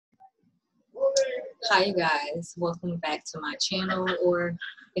Hi you guys, welcome back to my channel, or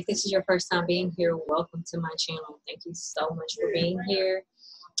if this is your first time being here, welcome to my channel. Thank you so much for being here.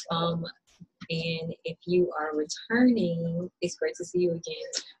 And if you are returning, it's great to see you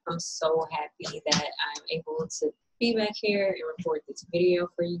again. I'm so happy that I'm able to be back here and record this video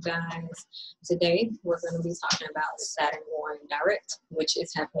for you guys. Today we're going to be talking about Saturn going direct, which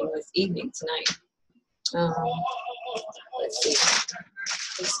is happening this evening tonight. Let's see.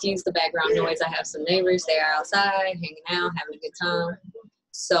 Excuse the background noise. I have some neighbors. They are outside, hanging out, having a good time.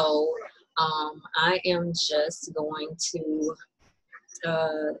 So I am just going to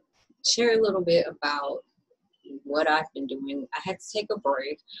share a little bit about what I've been doing. I had to take a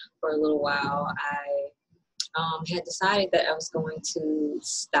break for a little while. I had decided that I was going to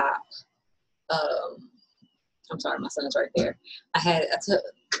stop. I'm sorry, my son's right there. I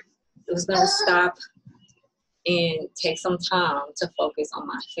was going to stop and take some time to focus on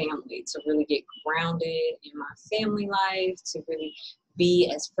my family, to really get grounded in my family life, to really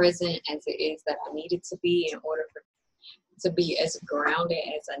be as present as it is that I needed to be in order to be as grounded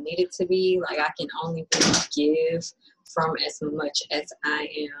as I needed to be. Like, I can only really give from as much as I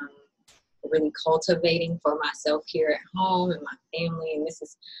am really cultivating for myself here at home and my family. And this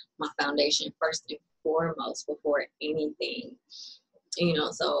is my foundation first and foremost before anything,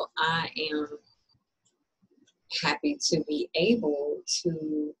 so I am happy to be able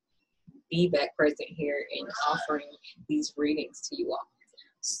to be back present here and offering these readings to you all.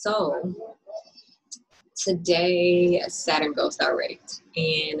 So today Saturn goes direct,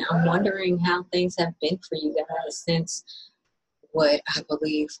 and I'm wondering how things have been for you guys since what I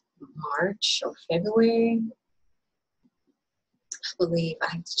believe March or February. I believe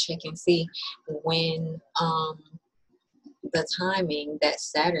I have to check and see when the timing that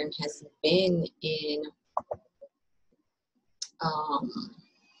Saturn has been in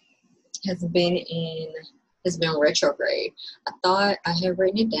has been retrograde. I thought I had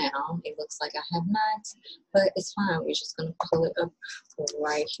written it down. It looks like I have not, but it's fine. We're just going to pull it up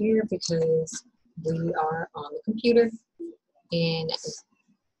right here because we are on the computer and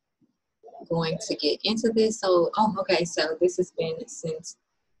going to get into this. So this has been since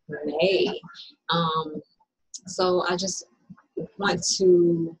May. So I just want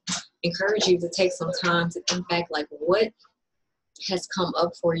to encourage you to take some time to think back, like, what has come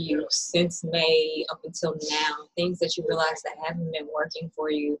up for you since May up until now, things that you realize that haven't been working for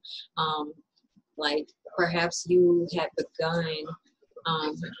you. Like perhaps you have begun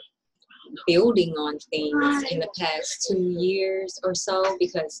building on things in the past 2 years or so,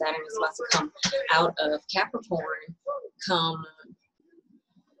 because Saturn is about to come out of Capricorn.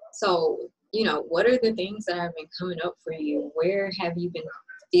 So, what are the things that have been coming up for you? Where have you been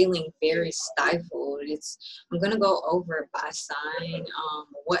feeling very stifled? I'm going to go over by sign,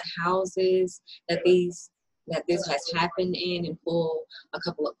 what houses that this has happened in, and pull a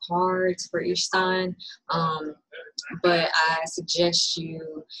couple of cards for each sign. But I suggest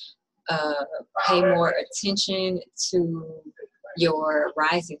you pay more attention to your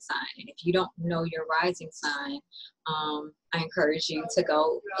rising sign. And if you don't know your rising sign, I encourage you to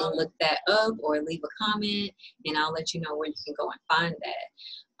go and look that up or leave a comment, and I'll let you know where you can go and find that.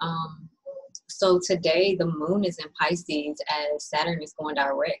 So today the moon is in Pisces as Saturn is going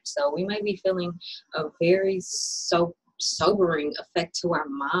direct. So we might be feeling a very sobering effect to our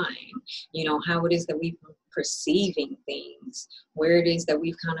mind, how it is that we've been perceiving things, where it is that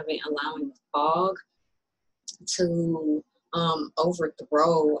we've kind of been allowing the fog to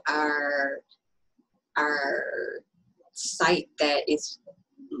overthrow our sight that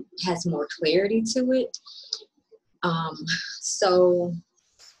has more clarity to it. So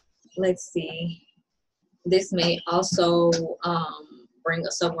let's see. This may also bring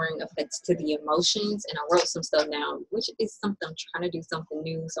a sobering effect to the emotions, and I wrote some stuff down, which is something I'm trying to do something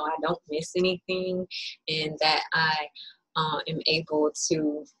new so I don't miss anything, and that I am able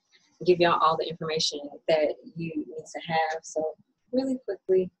to give y'all all the information that you need to have. So really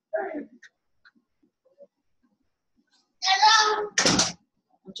quickly,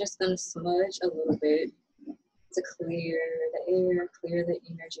 I'm just going to smudge a little bit to clear the air, clear the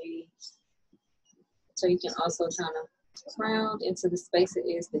energy, so you can also kind of ground into the space it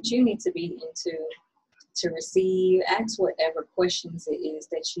is that you need to be into to receive. Ask whatever questions it is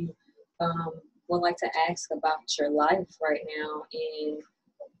that you would like to ask about your life right now, and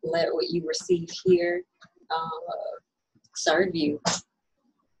let what you receive here serve you.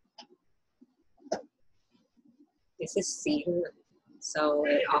 This is cedar, so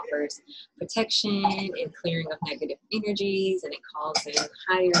it offers protection and clearing of negative energies, and it calls in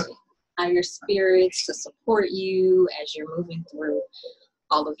higher spirits to support you as you're moving through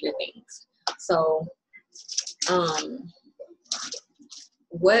all of your things. So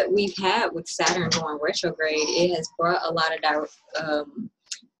what we've had with Saturn going retrograde, it has brought a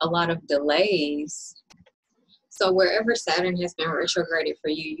lot of delays. So wherever Saturn has been retrograded for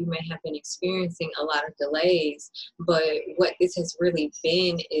you, you may have been experiencing a lot of delays. But what this has really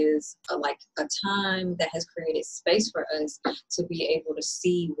been is like a time that has created space for us to be able to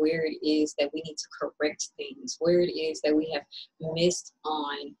see where it is that we need to correct things, where it is that we have missed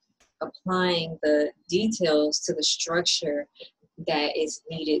on applying the details to the structure that is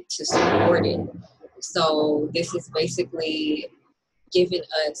needed to support it. So this is basically giving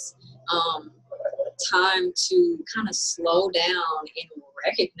us time to kind of slow down and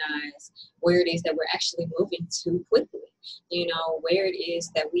recognize where it is that we're actually moving too quickly, you know, where it is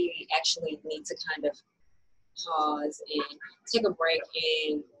that we actually need to kind of pause and take a break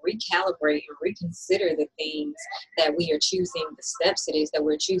and recalibrate and reconsider the things that we are choosing, the steps it is that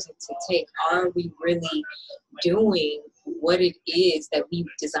we're choosing to take. Are we really doing what it is that we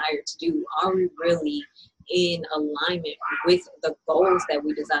desire to do? Are we really in alignment with the goals that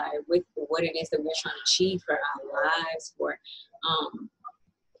we desire, with what it is that we're trying to achieve for our lives, for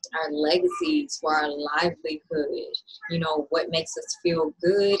our legacies, for our livelihood, you know, what makes us feel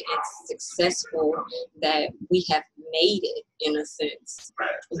good and successful, that we have made it, in a sense,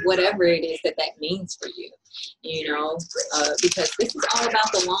 whatever it is that that means for you, you know, because this is all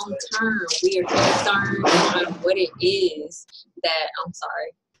about the long term. We are concerned on what it is that, I'm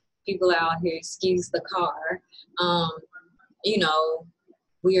sorry, people out here, excuse the car, you know,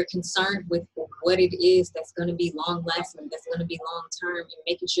 we are concerned with what it is that's going to be long lasting, that's going to be long term, and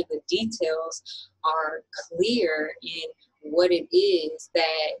making sure the details are clear in what it is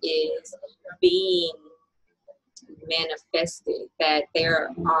that is being manifested, that there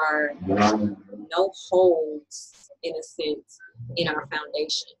are no holes, in a sense, in our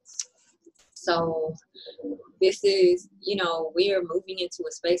foundations. So this is, you know, we are moving into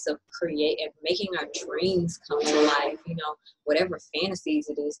a space of creating, making our dreams come to life, you know, whatever fantasies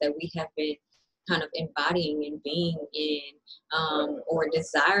it is that we have been kind of embodying and being in, or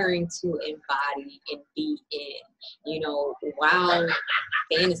desiring to embody and be in, you know, wild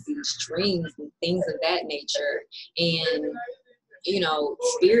fantasies, dreams, and things of that nature. And you know,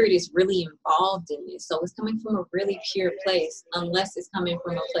 spirit is really involved in this. So it's coming from a really pure place, unless it's coming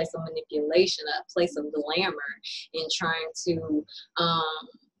from a place of manipulation, a place of glamour, and trying to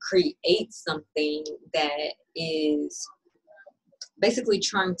create something that is basically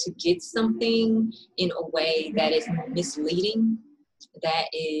trying to get something in a way that is misleading, that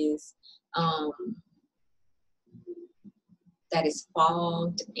is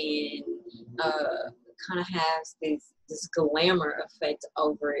fogged, and kind of has this glamour effect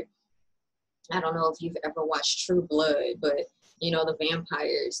over it. I don't know if you've ever watched True Blood, but you know, the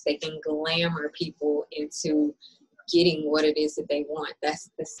vampires, they can glamour people into getting what it is that they want. That's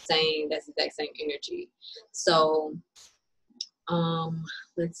the exact same energy. So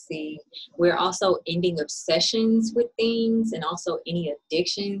let's see, we're also ending obsessions with things, and also any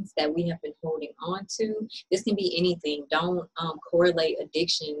addictions that we have been holding on to. This can be anything. Don't correlate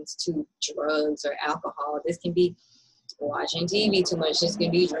addictions to drugs or alcohol. This can be watching TV too much. This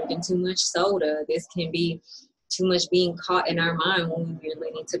can be drinking too much soda. This can be too much being caught in our mind when we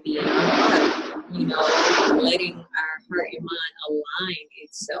really need to be in our heart, you know, letting our heart and mind align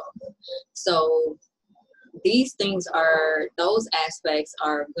itself. So these things are, those aspects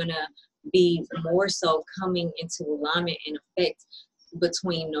are gonna be more so coming into alignment and effect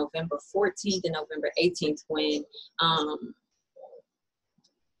between November 14th and November 18th, when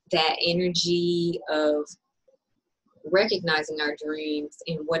that energy of recognizing our dreams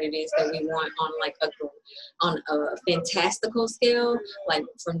and what it is that we want on a fantastical scale, like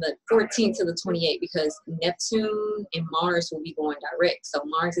from the 14th to the 28th, because Neptune and Mars will be going direct. So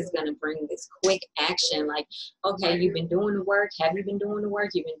Mars is going to bring this quick action, like, okay, you've been doing the work. Have you been doing the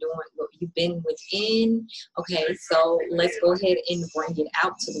work? You've been doing what you've been within. Okay, so let's go ahead and bring it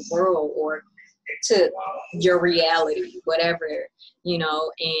out to the world, or to your reality, whatever, you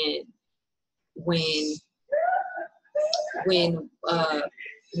know. And when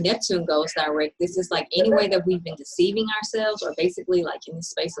Neptune goes direct, this is like any way that we've been deceiving ourselves, or basically like in the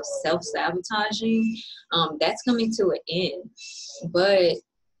space of self-sabotaging, that's coming to an end. But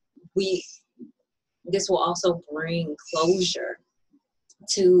this will also bring closure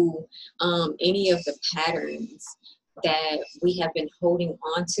to any of the patterns that we have been holding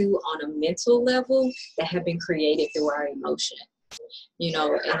on to on a mental level that have been created through our emotion. You know,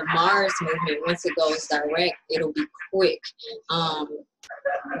 in the Mars movement, once it goes direct, it'll be quick.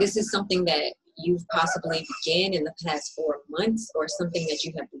 This is something that you've possibly began in the past 4 months, or something that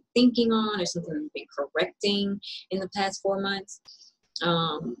you have thinking on or something you've been correcting in the past 4 months,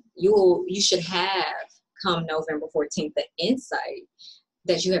 you should have, come November 14th, the insight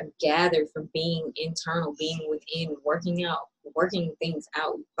that you have gathered from being internal, being within, working things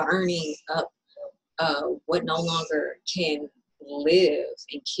out, burning up what no longer can live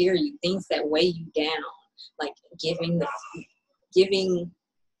and carry you, things that weigh you down, like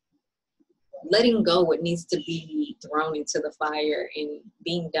letting go what needs to be thrown into the fire and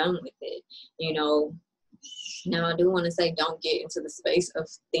being done with it, you know. Now, I do want to say, don't get into the space of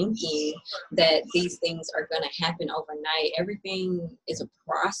thinking that these things are going to happen overnight. Everything is a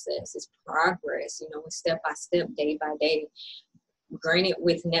process, it's progress, you know, it's step by step, day by day. Granted,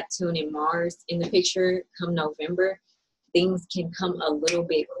 with Neptune and Mars in the picture, come November, things can come a little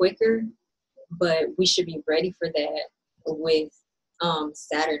bit quicker, but we should be ready for that with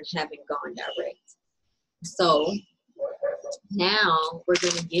Saturn having gone direct. So now we're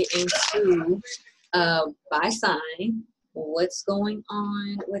going to get into by sign what's going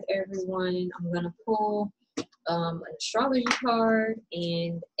on with everyone. I'm going to pull an astrology card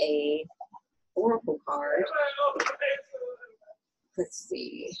and a oracle card. Let's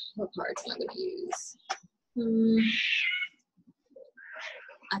see, what cards am I going to use?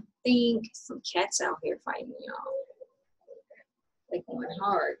 I think some cats out here fighting, y'all. They going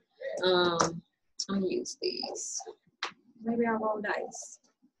hard. I'm going to use these. Maybe I'll roll dice.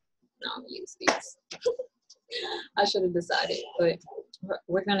 No, I'm going to use these. I should have decided, but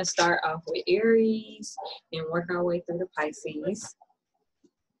we're going to start off with Aries and work our way through the Pisces.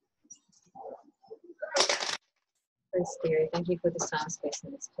 Great Spirit, thank you for this time, space,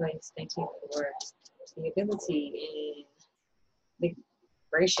 and this place. Thank you for the ability and the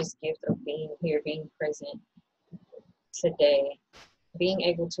gracious gift of being here, being present today, being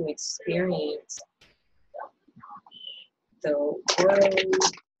able to experience the world,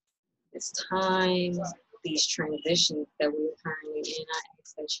 this time, these transitions that we're currently in. I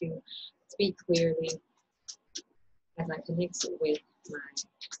ask that you speak clearly as I connect with my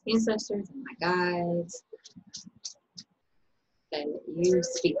ancestors and my guides, that you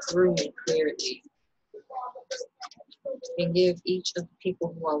speak through me clearly and give each of the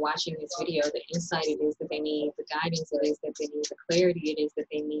people who are watching this video the insight it is that they need, the guidance it is that they need, the clarity it is that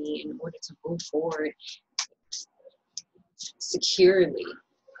they need in order to move forward securely,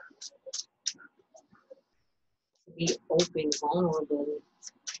 to be open, vulnerable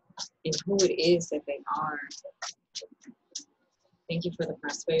in who it is that they are. Thank you for the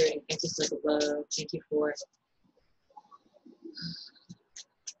prosperity. Thank you for the love. Thank you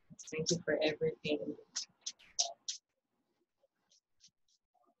for everything.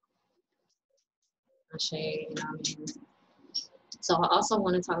 So I also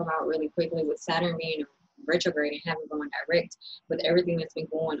want to talk about really quickly with Saturn being retrograde and having gone direct, with everything that's been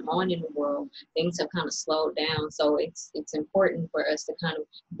going on in the world, things have kind of slowed down. So it's important for us to kind of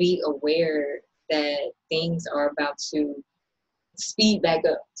be aware that things are about to speed back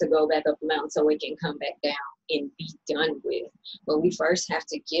up, to go back up the mountain so it can come back down and be done with. But we first have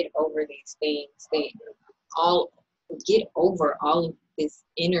to get over these things, get over all of this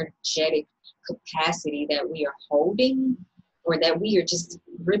energetic capacity that we are holding, or that we are just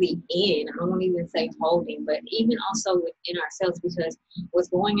really in. I don't want to even say holding, but even also within ourselves, because what's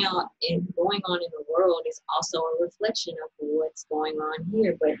going on in the world is also a reflection of what's going on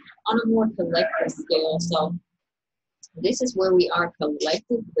here, but on a more collective scale. So this is where we are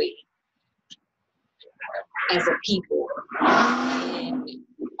collectively as a people, and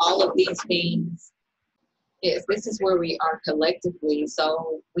all of these things. Yes, this is where we are collectively,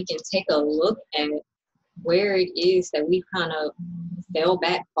 so we can take a look at where it is that we kind of fell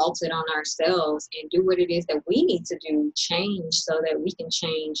back, faulted on ourselves, and do what it is that we need to do, change, so that we can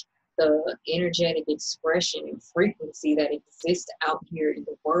change the energetic expression and frequency that exists out here in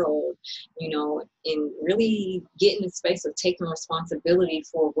the world, you know, and really get in the space of taking responsibility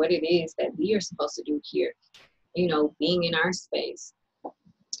for what it is that we are supposed to do here, you know, being in our space.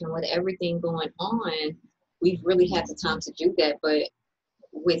 And with everything going on, we've really had the time to do that, but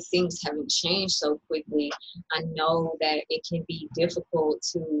with things having changed so quickly, I know that it can be difficult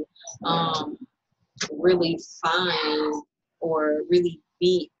to really find or really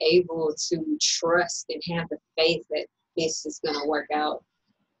be able to trust and have the faith that this is going to work out.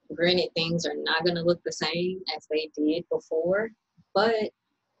 Granted, things are not going to look the same as they did before, but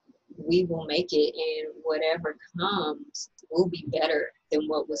we will make it, and whatever comes will be better than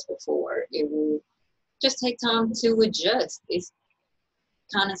what was before. It will just take time to adjust. It's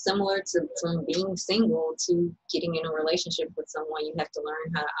kind of similar to from being single to getting in a relationship with someone. You have to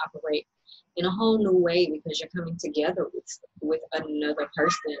learn how to operate in a whole new way, because you're coming together with another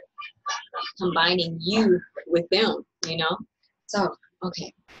person, combining you with them, you know? So,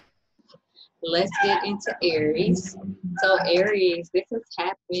 okay, let's get into Aries. So Aries, this has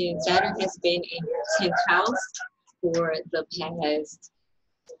happened, Saturn has been in your 10th house for the past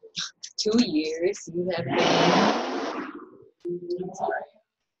 2 years.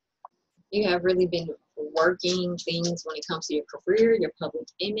 You have really been working things when it comes to your career, your public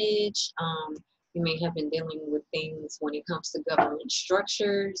image. You may have been dealing with things when it comes to government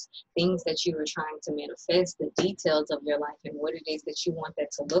structures, things that you are trying to manifest, the details of your life and what it is that you want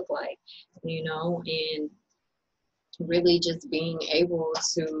that to look like, you know, and really just being able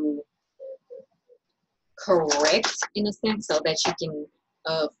to correct in a sense so that you can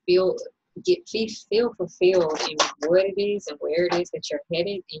feel fulfilled in what it is and where it is that you're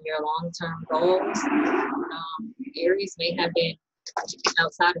headed in your long-term goals. Aries may have been,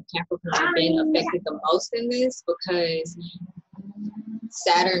 outside of Capricorn, been affected the most in this, because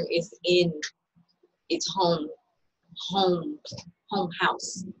Saturn is in its home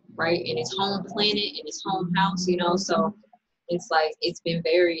house, right? And its home planet and its home house, you know, so it's like it's been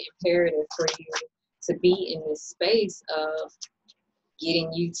very imperative for you to be in this space of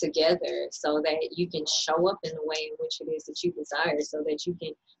getting you together so that you can show up in the way in which it is that you desire, so that you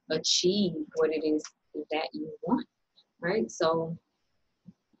can achieve what it is that you want, right? So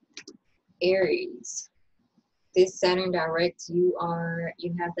Aries, this Saturn direct, you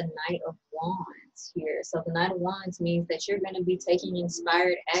have the Knight of Wands here. So the Knight of Wands means that you're going to be taking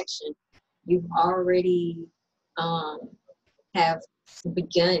inspired action. You've already have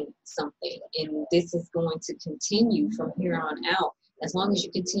begun something, and this is going to continue from here on out as long as you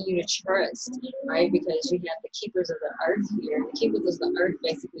continue to trust, right? Because you have the keepers of the earth here. The keepers of the earth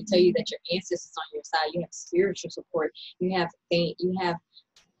basically tell you that your ancestors on your side. You have spiritual support. You have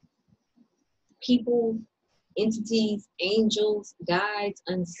people, entities, angels, guides,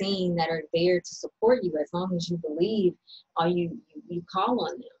 unseen, that are there to support you as long as you believe, or you call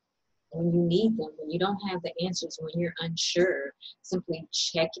on them when you need them, when you don't have the answers, when you're unsure. Simply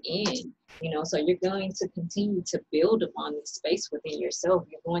check in, you know. So you're going to continue to build upon this space within yourself.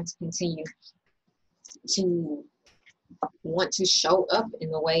 You're going to continue to want to show up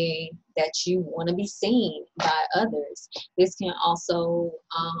in the way that you want to be seen by others. This can also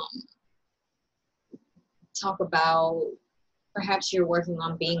talk about, perhaps you're working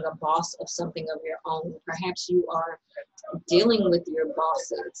on being a boss of something of your own. Perhaps you are dealing with your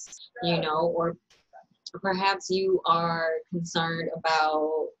bosses, you know, or perhaps you are concerned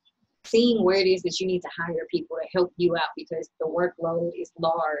about seeing where it is that you need to hire people to help you out, because the workload is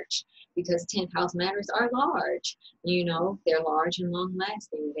large, because 10th house matters are large, you know, they're large and long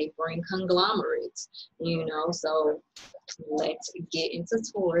lasting. They bring conglomerates, you know. So let's get into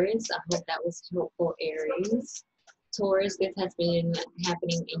Taurus. I hope that was helpful, Aries. Taurus, this has been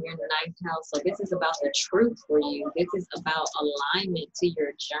happening in your 9th house. So this is about the truth for you. This is about alignment to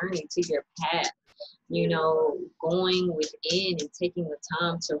your journey, to your path, you know, going within and taking the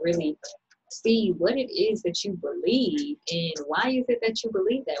time to really see what it is that you believe, and why is it that you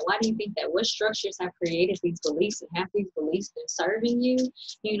believe that? Why do you think that? What structures have created these beliefs, and have these beliefs been serving you?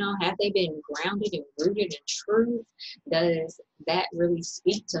 You know, have they been grounded and rooted in truth? Does that really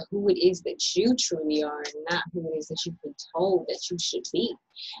speak to who it is that you truly are, and not who it is that you've been told that you should be?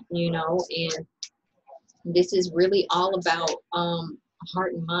 You know, and this is really all about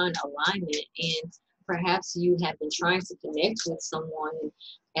heart and mind alignment. And perhaps you have been trying to connect with someone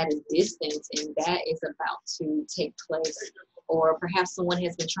at a distance, and that is about to take place. Or perhaps someone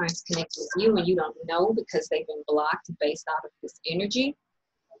has been trying to connect with you and you don't know, because they've been blocked based out of this energy.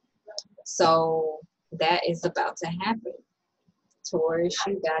 So that is about to happen. Taurus,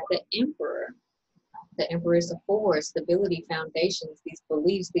 you got the Emperor. The Emperor is a force, stability, foundations, these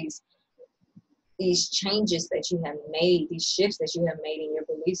beliefs, these changes that you have made, these shifts that you have made in your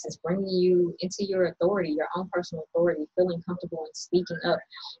beliefs, is bringing you into your authority, your own personal authority, feeling comfortable in speaking up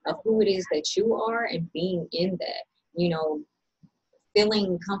of who it is that you are and being in that, you know,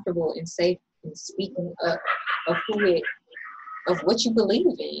 feeling comfortable and safe in speaking up of what you believe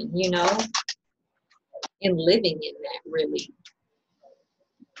in, you know, and living in that, really.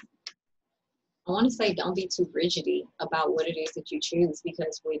 I want to say, don't be too rigid about what it is that you choose,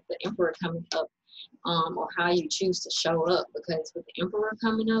 because with the Emperor coming up, or how you choose to show up, because with the Emperor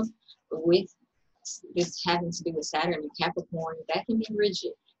coming up, with this having to do with Saturn and Capricorn, that can be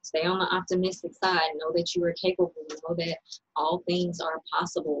rigid. Stay on the optimistic side. Know that you are capable. Know that all things are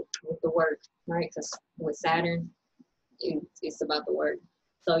possible with the work, right? Because with Saturn, it's about the work.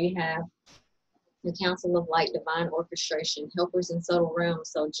 So you have the Council of Light, divine orchestration, helpers in subtle realms.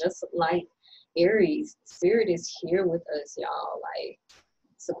 So just like Aries, Spirit is here with us, y'all, like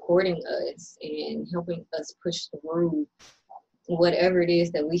supporting us and helping us push through whatever it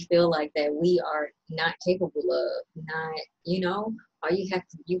is that we feel like that we are not capable of. Not, you know, all you have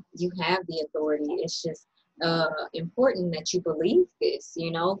to, you have the authority. It's just important that you believe this, you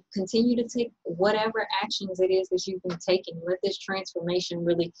know. Continue to take whatever actions it is that you've been taking. Let this transformation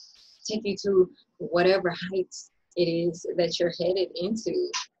really take you to whatever heights it is that you're headed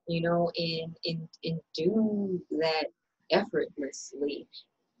into, you know, and do that effortlessly,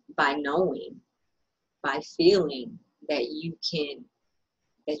 by knowing, by feeling that you can,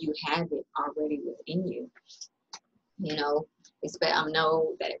 that you have it already within you. You know, I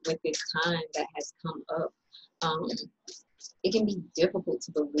know that with this time that has come up, it can be difficult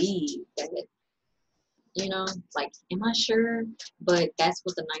to believe that, you know, like, am I sure? But that's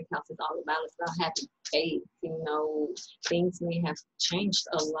what the ninth house is all about. It's about having faith. You know, things may have changed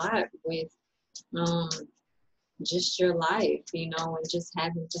a lot with just your life, you know, and just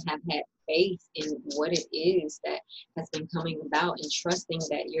having to have had faith in what it is that has been coming about, and trusting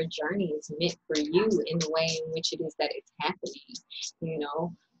that your journey is meant for you in the way in which it is that it's happening, you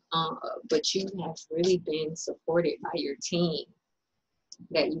know. But you have really been supported by your team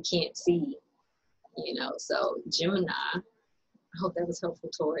that you can't see, you know. So Gemini, I hope that was helpful.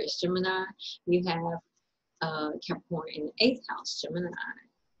 Taurus, Gemini, you have Capricorn in the 8th house, Gemini.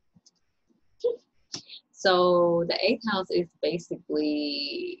 So the 8th house is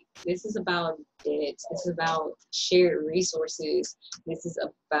basically, this is about debts. This is about shared resources. This is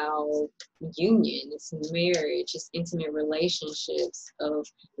about union. It's marriage. It's intimate relationships of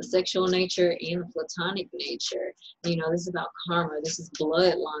the sexual nature and the platonic nature. You know, this is about karma. This is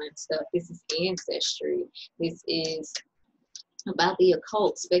bloodline stuff. This is ancestry. This is about the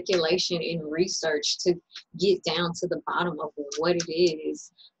occult, speculation and research to get down to the bottom of what it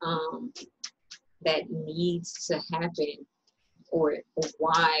is that needs to happen, or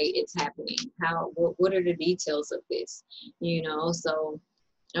why it's happening. What are the details of this? You know, so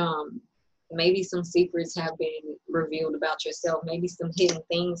maybe some secrets have been revealed about yourself. Maybe some hidden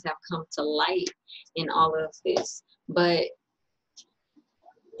things have come to light in all of this. But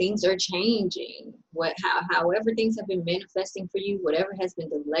things are changing. However things have been manifesting for you, whatever has been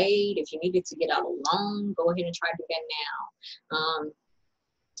delayed, if you needed to get out a loan, go ahead and try to do that now.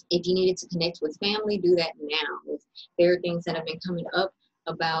 If you needed to connect with family, do that now. If there are things that have been coming up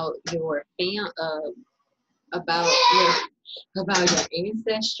about your about your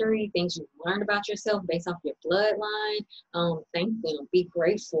ancestry, things you've learned about yourself based off your bloodline, thank them. Be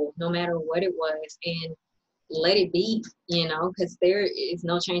grateful, no matter what it was, and let it be. You know, because there is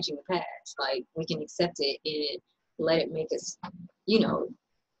no changing the past. Like, we can accept it and let it make us, you know,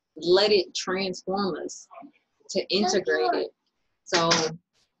 let it transform us to integrate it. So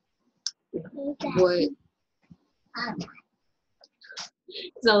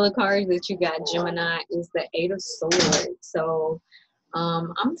so the cards that you got, Gemini, is the 8 of Swords. So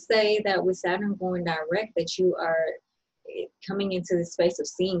I'm gonna say that with Saturn going direct, that you are coming into the space of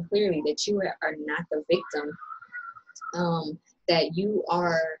seeing clearly that you are not the victim, that you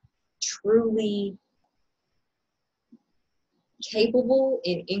are truly capable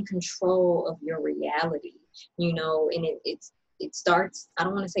and in control of your reality, you know. And it starts, I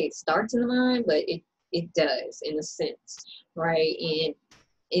don't want to say it starts in the mind, but it does, in a sense, right?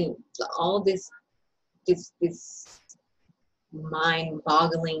 And all this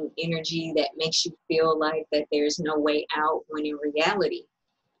mind-boggling energy that makes you feel like that there's no way out, when in reality,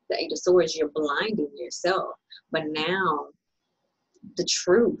 the 8 of Swords, you're blinding yourself. But now the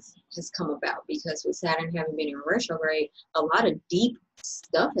truth has come about, because with Saturn having been in retrograde, a lot of deep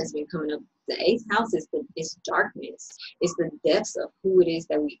stuff has been coming up. The 8th house is darkness. It's the depths of who it is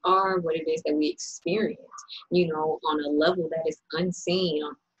that we are, what it is that we experience, you know, on a level that is unseen.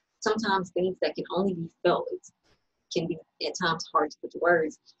 Sometimes things that can only be felt. It can be at times hard to put to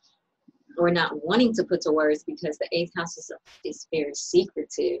words, or not wanting to put to words, because the 8th house is very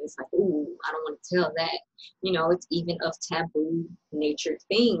secretive. It's like, ooh, I don't want to tell that. You know, it's even of taboo natured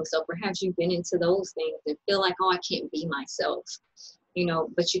things. So perhaps you've been into those things and feel like, oh, I can't be myself, you know,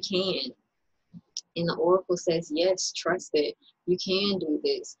 but you can. And the oracle says, yes, trust it. You can do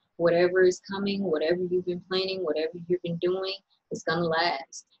this. Whatever is coming, whatever you've been planning, whatever you've been doing, it's going to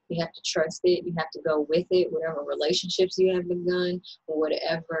last. You have to trust it. You have to go with it. Whatever relationships you have begun,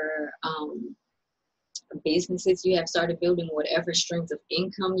 whatever businesses you have started building, whatever streams of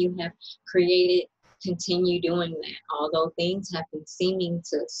income you have created, continue doing that. Although things have been seeming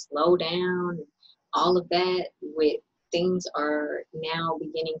to slow down, all of that, with things are now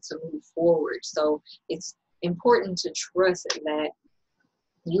beginning to move forward. So it's important to trust that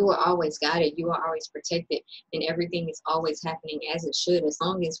You are always guided, you are always protected, and everything is always happening as it should, as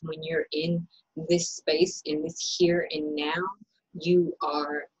long as when you're in this space, in this here and now, you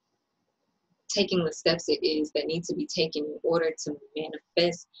are taking the steps it is that need to be taken in order to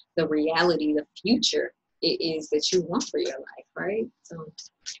manifest the reality, the future it is that you want for your life, right? So,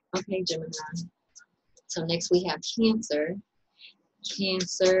 okay, Gemini. So next we have Cancer.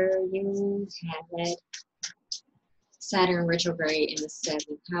 Cancer, you had Saturn retrograde in the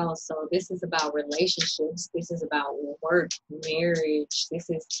 7th house. So this is about relationships. This is about work, marriage. This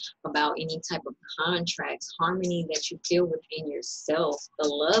is about any type of contracts, harmony that you feel within yourself, the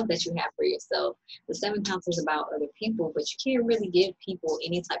love that you have for yourself. The 7th house is about other people, but you can't really give people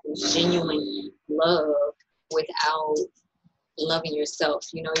any type of genuine love without loving yourself.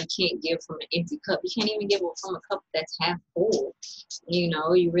 You know, you can't give from an empty cup. You can't even give from a cup that's half full. You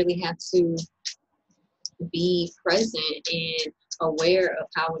know, you really have to be present and aware of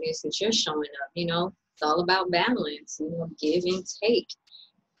how it is that you're showing up. You know, it's all about balance, you know, give and take.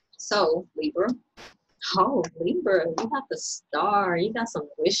 So, Libra. Oh, Libra, you got the star. You got some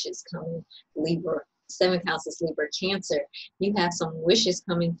wishes coming, Libra. 7th house is Libra. Cancer, you have some wishes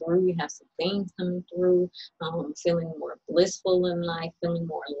coming through. You have some things coming through. Feeling more blissful in life, feeling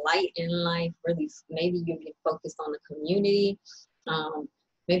more light in life. Really, maybe you get focused on the community.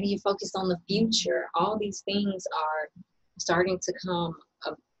 Maybe you focus on the future. All these things are starting to come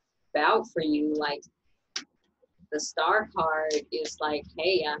about for you. Like the star card is like,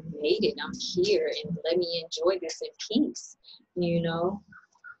 hey, I made it. I'm here, and let me enjoy this in peace. You know,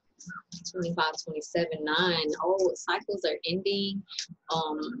 25, 27, 9. Oh, cycles are ending.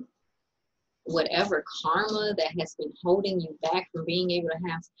 Whatever karma that has been holding you back from being able to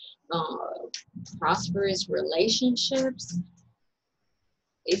have prosperous relationships,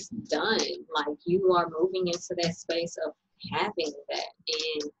 it's done. Like, you are moving into that space of having that,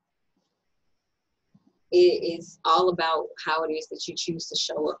 and it is all about how it is that you choose to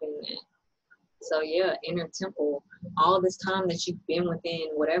show up in that. So yeah, inner temple, all this time that you've been within,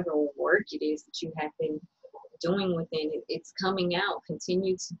 whatever work it is that you have been doing within it, it's coming out.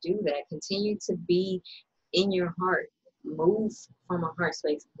 Continue to do that. Continue to be in your heart. Move from a heart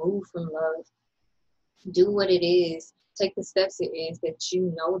space. Move from love. Do what it is. Take the steps it is that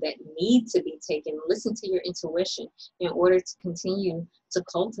you know that need to be taken. Listen to your intuition in order to continue to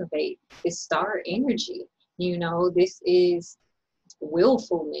cultivate this star energy. You know, this is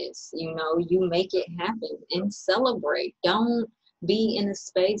willfulness. You know, you make it happen and celebrate. Don't be in a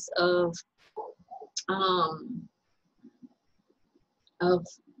space of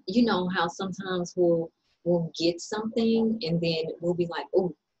you know how sometimes we'll get something and then we'll be like,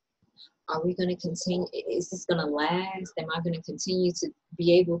 oh, are we going to continue? Is this going to last? Am I going to continue to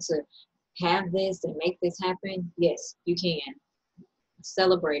be able to have this and make this happen? Yes, you can.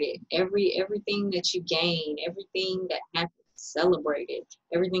 Celebrate it. Everything that you gain, everything that happens, celebrate it.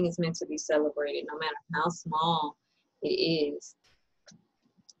 Everything is meant to be celebrated, no matter how small it is.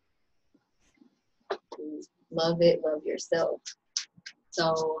 Love it. Love yourself.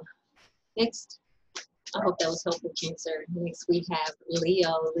 So next, I hope that was helpful, Cancer. Next, we have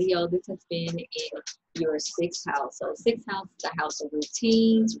Leo. Leo, this has been in your 6th house. So 6th house is the house of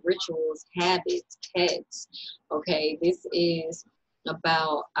routines, rituals, habits, pets. Okay, this is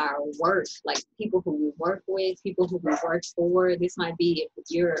about our work, like people who we work with, people who we work for. This might be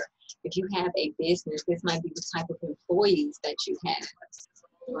if you have a business, this might be the type of employees that you have,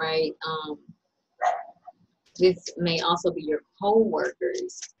 right? This may also be your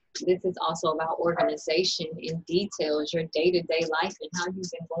co-workers. This is also about organization in details, your day-to-day life and how you've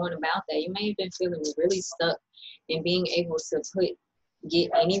been going about that. You may have been feeling really stuck in being able to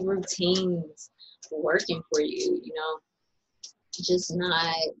get any routines working for you, you know, just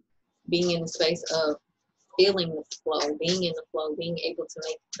not being in the space of feeling the flow, being in the flow, being able to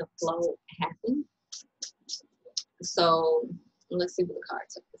make the flow happen. So let's see what the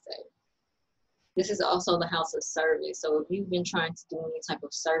cards have to say. This is also the house of service. So if you've been trying to do any type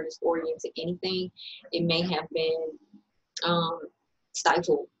of service-oriented anything, it may have been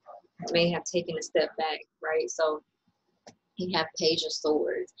stifled. It may have taken a step back, right? So you have Page of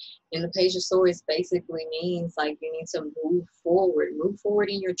Swords. And the Page of Swords basically means like you need to move forward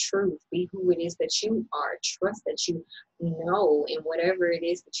in your truth, be who it is that you are, trust that you know, and whatever it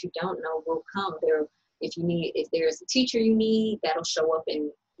is that you don't know will come. If there's a teacher you need, that'll show up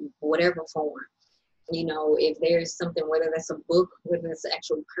in whatever form. You know, if there's something, whether that's a book, whether it's an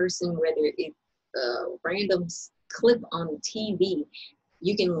actual person, whether it's a random clip on TV,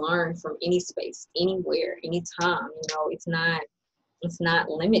 you can learn from any space, anywhere, anytime. You know, it's not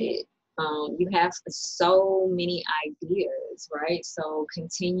limited. You have so many ideas, right? So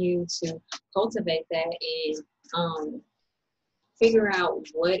continue to cultivate that and figure out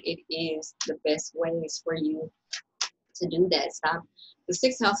what it is the best ways for you to do that. Stop. The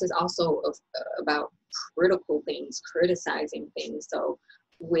sixth house is also about critical things, criticizing things. So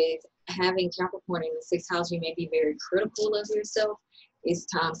with having Capricorn in the sixth house, you may be very critical of yourself. It's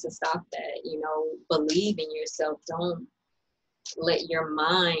time to stop that. You know, believe in yourself. Don't let your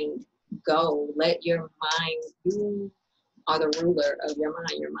mind go. Let your mind, you are the ruler of your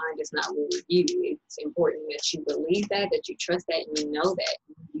mind. Your mind is not ruling you. It's important that you believe that you trust that, and you know that.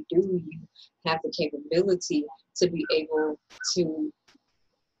 When you do, you have the capability to be able to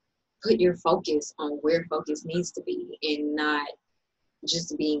put your focus on where focus needs to be and not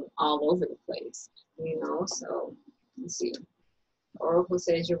just being all over the place, you know? So let's see. Oracle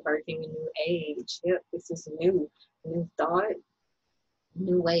says you're birthing a new age. Yep, this is new thought,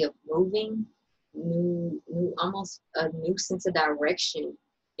 new way of moving, new almost a new sense of direction,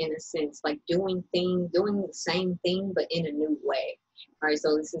 in a sense, like doing the same thing but in a new way. All right,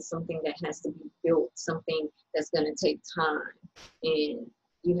 so this is something that has to be built, something that's going to take time, and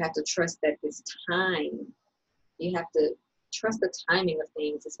you have to trust that this time, you have to trust the timing of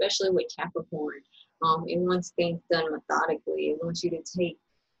things, especially with Capricorn. It wants things done methodically. It wants you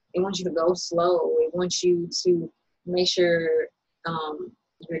to go slow. It wants you to make sure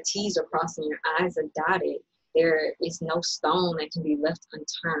your T's are crossed and your I's are dotted. There is no stone that can be left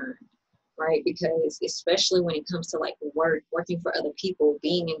unturned, right? Because especially when it comes to like work, working for other people,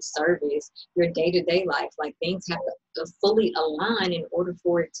 being in service, your day-to-day life, like things have to fully align in order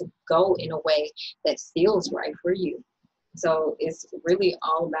for it to go in a way that feels right for you. So it's really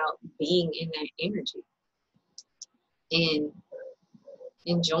all about being in that energy and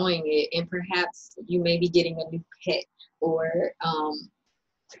enjoying it. And perhaps you may be getting a new pet, or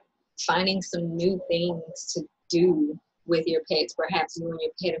finding some new things to do with your pets. Perhaps you and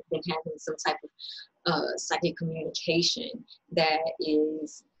your pet have been having some type of psychic communication that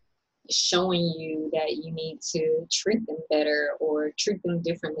is showing you that you need to treat them better or treat them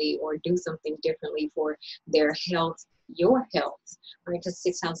differently or do something differently for their health, your health, right? Because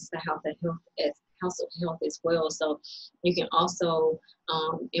sixth house is the house of health, house of health as well. So you can also,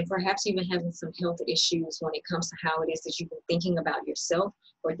 and perhaps even having some health issues when it comes to how it is that you've been thinking about yourself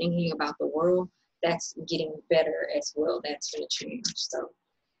or thinking about the world, that's getting better as well. That's going to change. So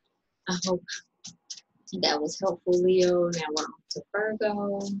I hope that was helpful, Leo. Now we're on to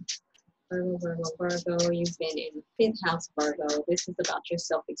Virgo. Virgo, you've been in the fifth house, Virgo. This is about your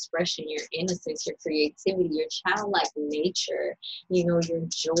self-expression, your innocence, your creativity, your childlike nature, you know, your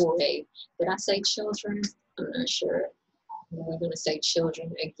joy. Did I say children? I'm not sure. We're going to say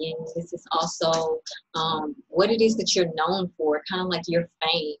children again. This is also what it is that you're known for, kind of like your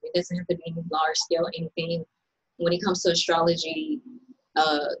fame. It doesn't have to be any large scale, anything. When it comes to astrology,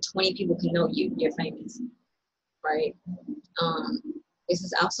 20 people can know you're famous, right? This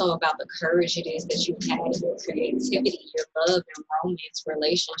is also about the courage it is that you had, your creativity, your love and romance,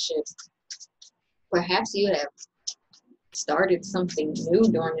 relationships. Perhaps you have started something new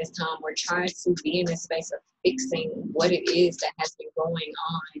during this time, or tried to be in a space of fixing what it is that has been going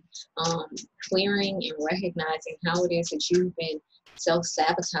on, clearing and recognizing how it is that you've been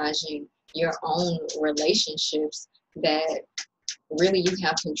self-sabotaging your own relationships, that really you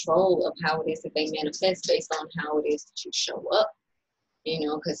have control of how it is that they manifest based on how it is that you show up. You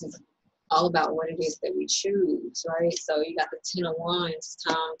know, because it's all about what it is that we choose, right? So you got the 10 of Wands. It's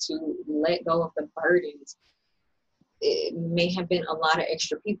time to let go of the burdens. It may have been a lot of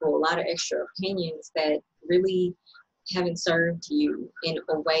extra people, a lot of extra opinions that really haven't served you in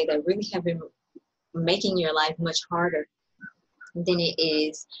a way, that really have been making your life much harder than it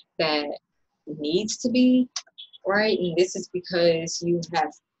is that needs to be, right? And this is because you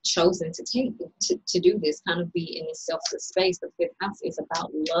have chosen to do this, kind of be in this selfless space. The fifth house is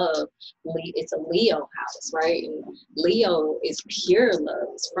about love. It's a Leo house, right? And Leo is pure love.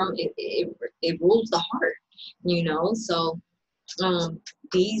 It's from it rules the heart, you know. So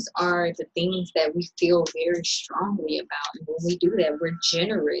these are the things that we feel very strongly about, and when we do that, we're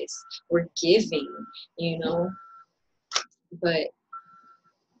generous, we're giving, you know. But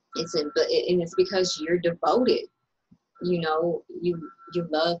it's because you're devoted. You know, you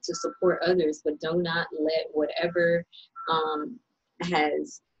love to support others, but do not let whatever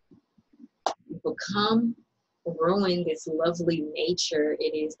has become ruin this lovely nature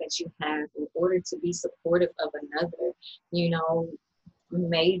it is that you have in order to be supportive of another. You know,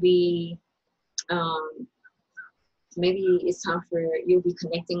 maybe maybe it's time for you'll be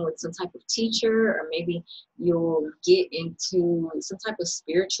connecting with some type of teacher, or maybe you'll get into some type of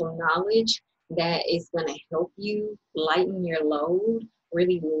spiritual knowledge that is going to help you lighten your load,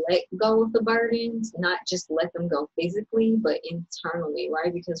 really let go of the burdens, not just let them go physically, but internally,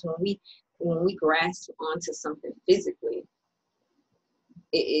 right? Because when we grasp onto something physically,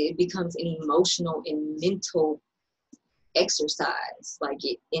 it becomes an emotional and mental exercise. Like,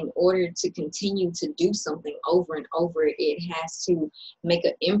 in order to continue to do something over and over, it has to make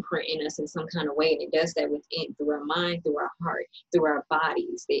an imprint in us in some kind of way, and it does that within, through our mind, through our heart, through our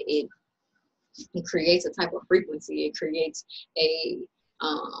bodies. It creates a type of frequency. It creates a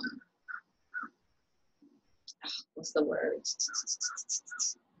what's the word?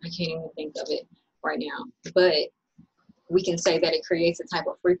 I can't even think of it right now, but we can say that it creates a type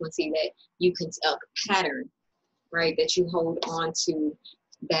of frequency that you can, a pattern, right, that you hold on to,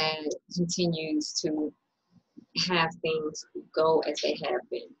 that continues to have things go as they have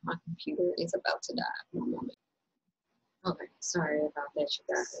been. My computer is about to die. One moment. Okay, sorry about that,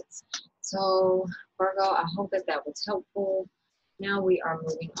 you guys. So, Virgo, I hope that that was helpful. Now we are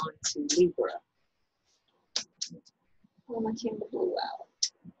moving on to Libra. Oh, my camera blew out.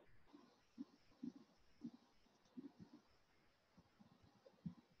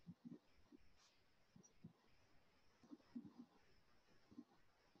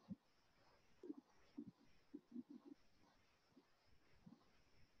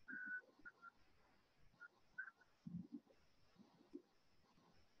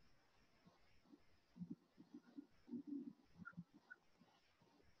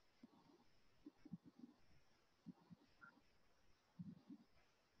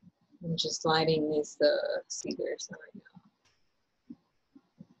 I'm just lighting this cedar sign now.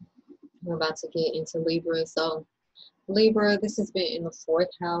 We're about to get into Libra. So, Libra, this has been in the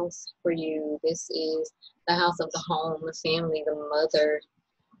 4th house for you. This is the house of the home, the family, the mother.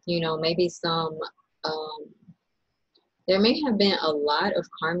 You know, maybe some, there may have been a lot of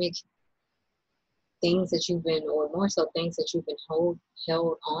karmic things that you've been, or more so things that you've been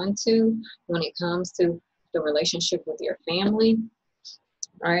held on to when it comes to the relationship with your family,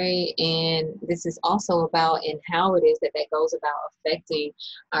 right? And this is also about, and how it is that that goes about affecting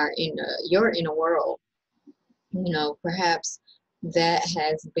your inner world. You know, perhaps that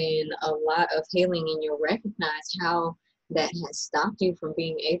has been a lot of healing, and you'll recognize how that has stopped you from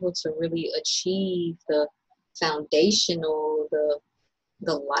being able to really achieve the foundational,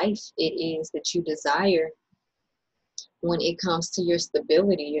 the life it is that you desire when it comes to your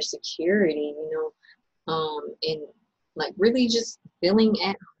stability, your security, you know, and like really just feeling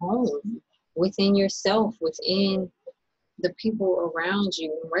at home within yourself, within the people around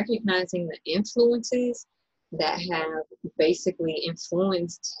you, and recognizing the influences that have basically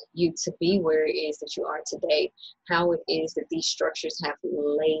influenced you to be where it is that you are today, how it is that these structures have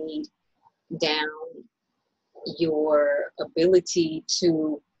laid down your ability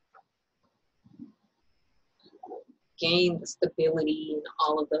to gain the stability and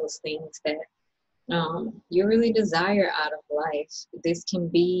all of those things that you really desire out of life. This can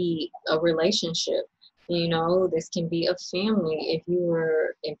be a relationship, you know, this can be a family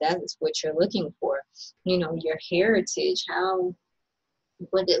if that's what you're looking for, you know, your heritage,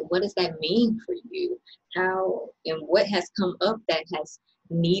 what does that mean for you? How and what has come up that has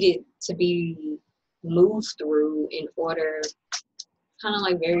needed to be moved through in order, kind of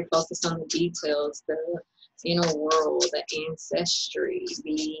like very focused on the details, the inner world, the ancestry,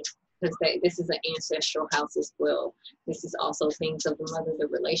 because this is an ancestral house as well. This is also things of the mother, the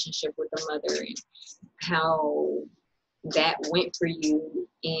relationship with the mother, and how that went for you.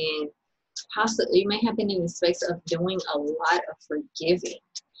 And possibly you may have been in the space of doing a lot of forgiving,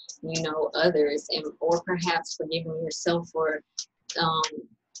 you know, others, and or perhaps forgiving yourself for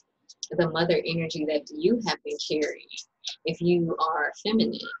the mother energy that you have been carrying. If you are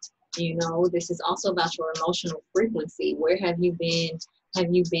feminine, you know, this is also about your emotional frequency. Where have you been? Have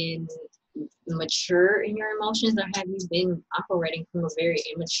you been mature in your emotions, or have you been operating from a very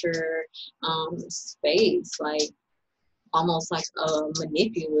immature space, like almost like a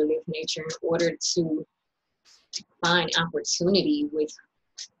manipulative nature, in order to find opportunity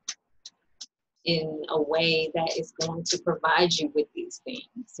in a way that is going to provide you with these things,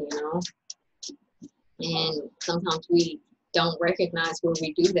 you know? And sometimes we don't recognize where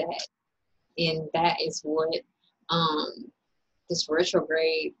we do that. And that is what this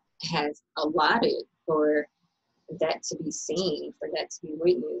retrograde has allotted for that to be seen, for that to be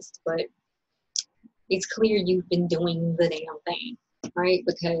witnessed. But it's clear you've been doing the damn thing, right?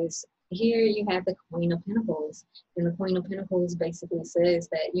 Because here you have the Queen of Pentacles. And the Queen of Pentacles basically says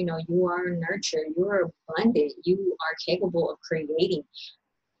that, you know, you are nurtured, you are abundant, you are capable of creating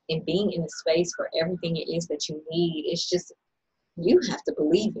and being in the space for everything it is that you need. It's just, you have to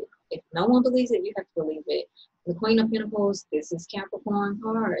believe it. If no one believes it, you have to believe it. The Queen of Pentacles, this is Capricorn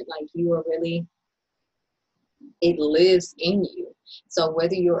card. Like, you are really, it lives in you. So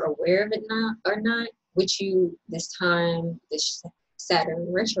whether you're aware of it or not, which you, this time, this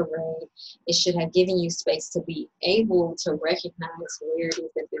Saturn retrograde, it should have given you space to be able to recognize where it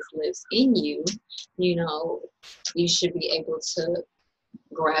is that this lives in you. You know, you should be able to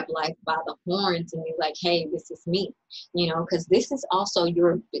grab life by the horns and be like, hey, this is me, you know, because this is also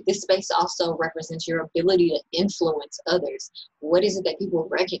this space also represents your ability to influence others. What is it that people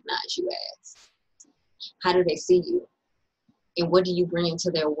recognize you as? How do they see you? And what do you bring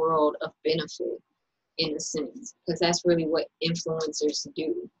into their world of benefit, in a sense? Because that's really what influencers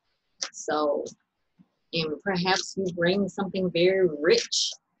do. So, and perhaps you bring something very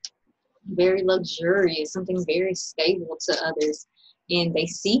rich, very luxurious, something very stable to others, and they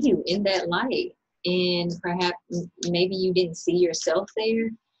see you in that light. And perhaps maybe you didn't see yourself there.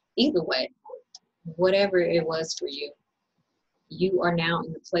 Either way, whatever it was for you, you are now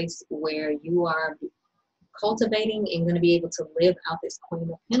in the place where you are cultivating and going to be able to live out this Queen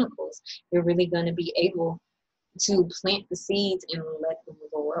of Pentacles. You're really going to be able to plant the seeds and let them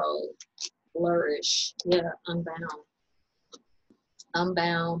grow, flourish. Yeah,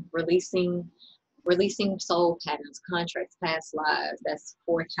 unbound, releasing soul patterns, contracts, past lives. That's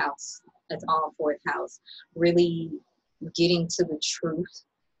fourth house. That's all fourth house. Really getting to the truth,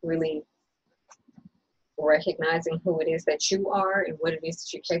 really recognizing who it is that you are and what it is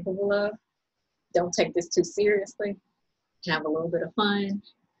that you're capable of. Don't take this too seriously. Have a little bit of fun,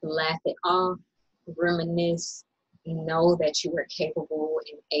 laugh it off, reminisce, know that you are capable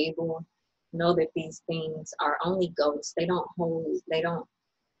and able. Know that these things are only ghosts. They don't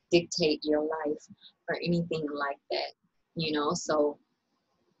dictate your life or anything like that, you know. So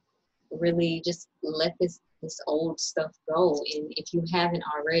really just let this old stuff go. And if you haven't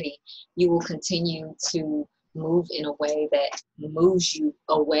already, you will continue to move in a way that moves you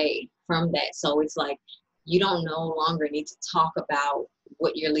away from that. So it's like, you don't no longer need to talk about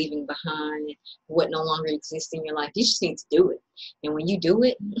what you're leaving behind, what no longer exists in your life. You just need to do it. And when you do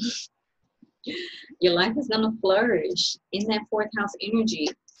it, your life is going to flourish in that fourth house energy.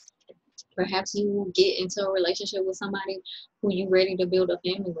 Perhaps you get into a relationship with somebody who you're ready to build a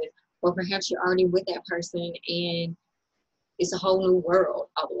family with, or perhaps you're already with that person and it's a whole new world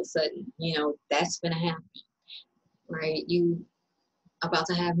all of a sudden. You know, that's going to happen, right? You about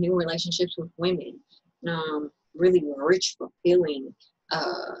to have new relationships with women, really rich, fulfilling,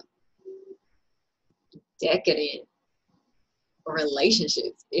 decadent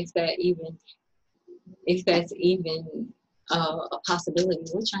relationships, if that's even a possibility,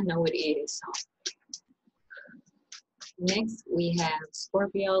 which I know it is. So next, we have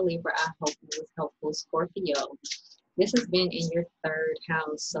Scorpio, Libra. I hope it was helpful, Scorpio. This has been in your third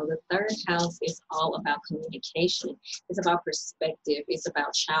house. So the third house is all about communication. It's about perspective. It's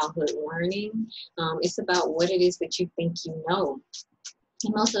about childhood learning. It's about what it is that you think you know.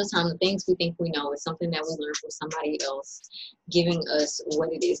 And most of the time, the things we think we know is something that we learned from somebody else, giving us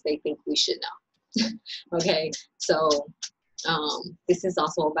what it is they think we should know. Okay, so this is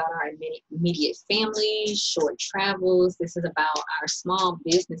also about our immediate family, short travels. This is about our small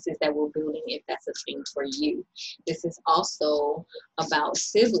businesses that we're building, if that's a thing for you. This is also about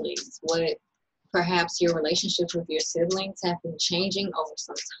siblings. What perhaps your relationships with your siblings have been changing over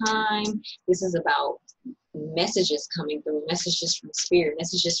some time. This is about messages coming through, messages from spirit,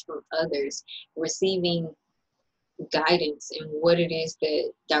 messages from others, receiving guidance in what it is,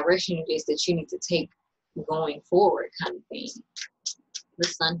 that direction it is that you need to take going forward, kind of thing. The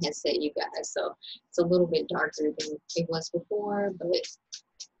sun has set, you guys, so it's a little bit darker than it was before, but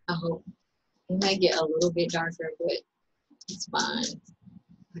I hope it might get a little bit darker, but it's fine.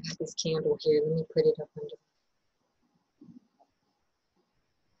 I got this candle here. Let me put it up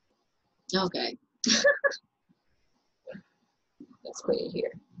under. Okay. Let's put it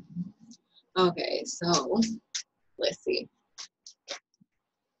here. Okay, so let's see.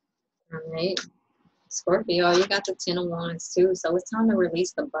 All right. Scorpio, you got the 10 of Wands too, so it's time to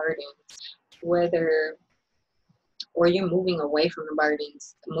release the burdens, whether or you're moving away from the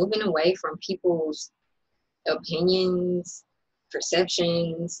burdens, moving away from people's opinions,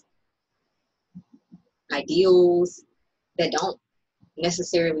 perceptions, ideals that don't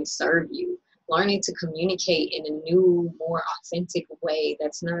necessarily serve you. Learning to communicate in a new, more authentic way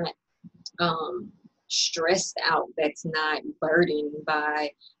that's not stressed out, that's not burdened by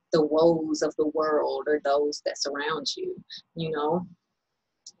the woes of the world or those that surround you. You know,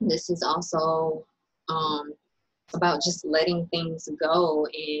 this is also about just letting things go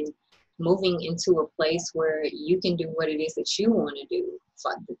and moving into a place where you can do what it is that you want to do,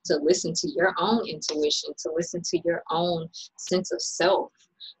 to listen to your own intuition, to listen to your own sense of self,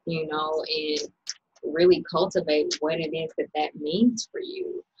 you know, and really cultivate what it is that that means for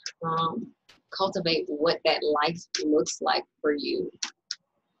you. Cultivate what that life looks like for you.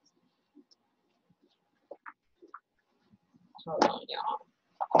 Hold on, y'all.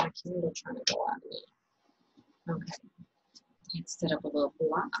 My camera trying to go out of me. Okay. Let's set up a little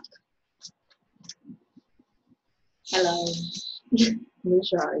block. Hello.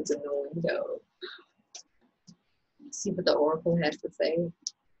 Miss Yard's in the window. See what the oracle has to say.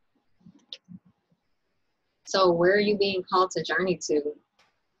 So where are you being called to journey to?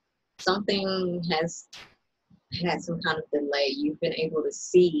 Something has had some kind of delay. You've been able to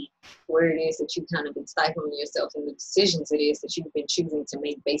see where it is that you've kind of been stifling yourself and the decisions it is that you've been choosing to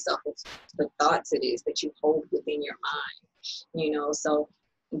make based off of the thoughts it is that you hold within your mind. You know, so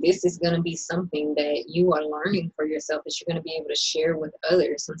this is going to be something that you are learning for yourself, that you're going to be able to share with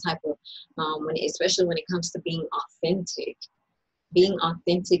others, some type of, especially when it comes to being authentically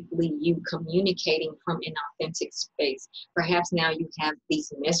you, communicating from an authentic space. Perhaps now you have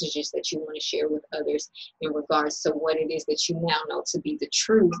these messages that you want to share with others in regards to what it is that you now know to be the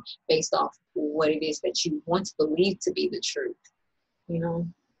truth based off what it is that you once believed to be the truth, you know.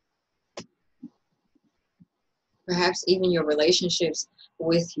 Perhaps even your relationships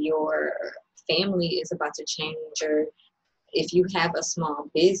with your family is about to change, or if you have a small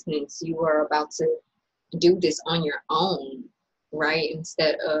business, you are about to do this on your own, right?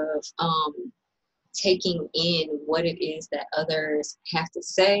 Instead of taking in what it is that others have to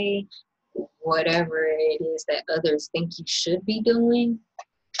say, whatever it is that others think you should be doing,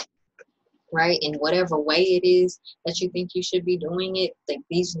 right? In whatever way it is that you think you should be doing it, like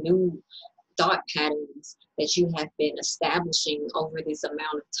these new thought patterns that you have been establishing over this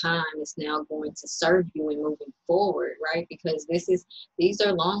amount of time is now going to serve you in moving forward, right? Because these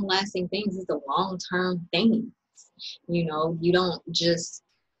are long-lasting things. These are long-term things. You know, you don't just,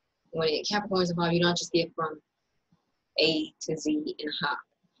 when Capricorn is involved, you don't just get from A to Z and hop.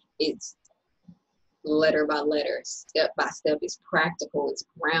 It's letter by letter, step by step. It's practical. It's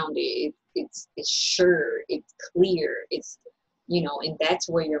grounded. It's sure. It's clear. It's, you know, and that's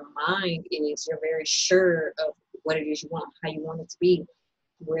where your mind is. You're very sure of what it is you want, how you want it to be,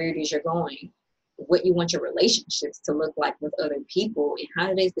 where it is you're going, what you want your relationships to look like with other people, and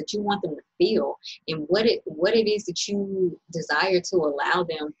how it is that you want them to feel, and what it is that you desire to allow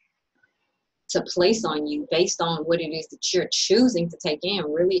them to place on you based on what it is that you're choosing to take in,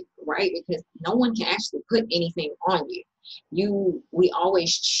 really, right? Because no one can actually put anything on you. We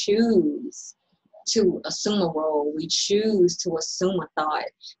always choose to assume a role. We choose to assume a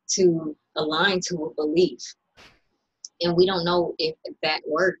thought, to align to a belief. And we don't know if that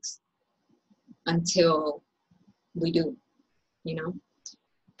works until we do, you know?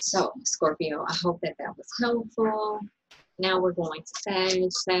 So, Scorpio, I hope that was helpful. Now we're going to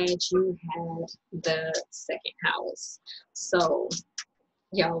Sag. Sag, you had the second house. So,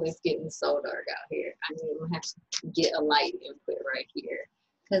 y'all, it's getting so dark out here. I'm going to have to get a light and put it right here,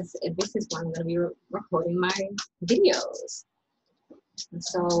 because this is when I'm going to be recording my videos.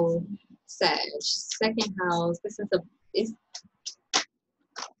 So, Sag, second house. It's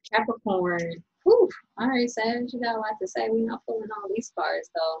Capricorn. Whew. All right, Sag, you got a lot to say. We're not pulling all these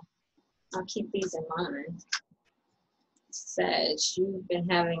cards, though. I'll keep these in mind. Sag, you've been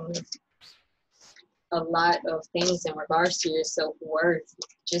having a lot of things in regards to your self-worth,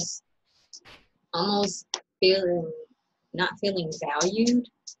 just almost not feeling valued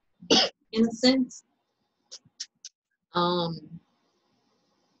in a sense.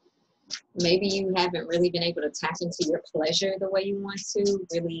 Maybe you haven't really been able to tap into your pleasure the way you want to,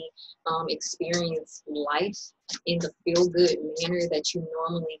 really experience life in the feel-good manner that you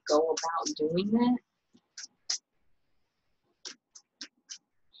normally go about doing that.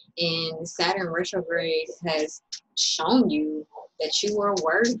 And Saturn retrograde has shown you that you are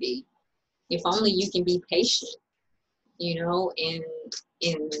worthy. If only you can be patient, you know, and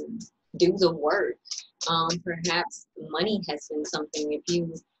do the work. Perhaps money has been something.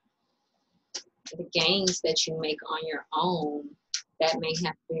 The gains that you make on your own, that may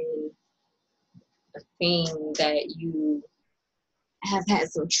have been a thing that you have had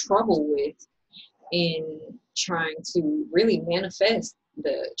some trouble with in trying to really manifest,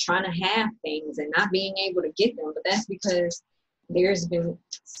 trying to have things and not being able to get them. But that's because there's been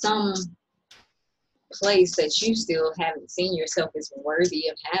some place that you still haven't seen yourself as worthy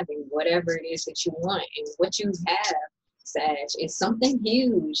of having whatever it is that you want. And what you have, Sag, is something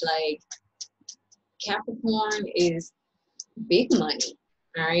huge. Like, Capricorn is big money.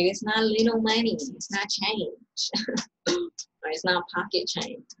 All right, it's not little money. It's not change. It's not pocket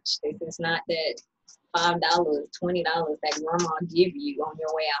change. This is not that $5, $20 that grandma give you on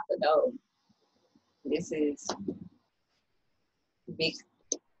your way out the door. This is big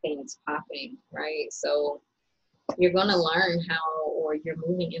things popping, right? So you're going to learn how, or you're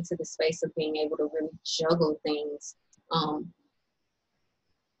moving into the space of being able to really juggle things,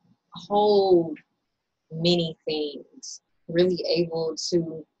 hold many things, really able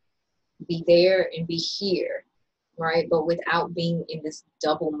to be there and be here, right? But without being in this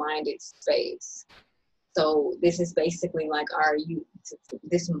double-minded space. So this is basically like,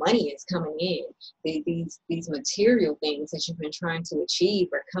 this money is coming in. These material things that you've been trying to achieve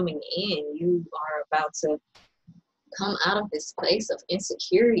are coming in. You are about to come out of this place of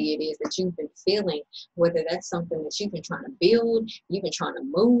insecurity it is that you've been feeling, whether that's something that you've been trying to build, you've been trying to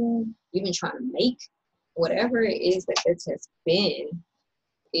move, you've been trying to make, whatever it is that this has been,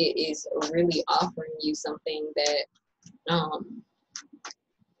 it is really offering you something that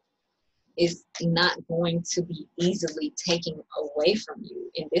is not going to be easily taken away from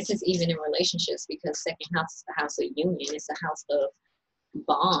you. And this is even in relationships, because second house is the house of union. It's a house of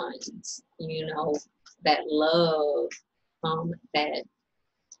bonds, you know, that love,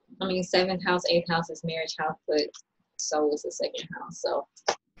 seventh house, eighth house is marriage house, but so is the second house. So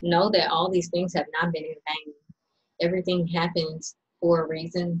know that all these things have not been in vain. Everything happens for a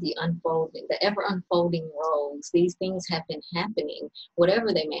reason. The ever unfolding roles, these things have been happening,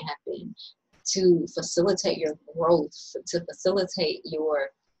 whatever they may have been, to facilitate your growth, to facilitate your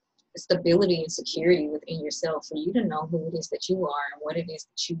stability and security within yourself, for you to know who it is that you are and what it is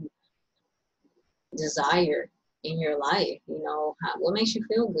that you desire in your life. You know, what makes you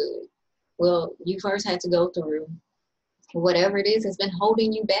feel good? Well, you first had to go through whatever it is that's been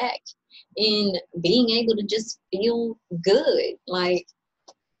holding you back in being able to just feel good. Like,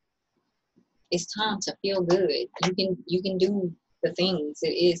 it's time to feel good. You can do the things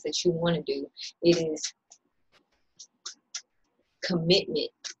it is that you want to do. It is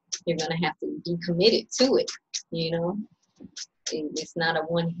commitment. You're gonna have to be committed to it. You know, it's not a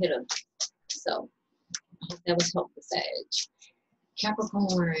one hitter. So I hope that was helpful, Sag.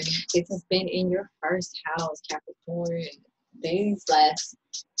 Capricorn, this has been in your first house, Capricorn. These last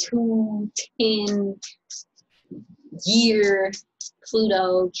 10-year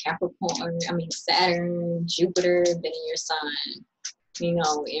Pluto, Capricorn, Saturn, Jupiter, been in your sign, you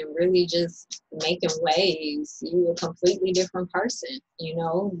know, and really just making waves. You're a completely different person, you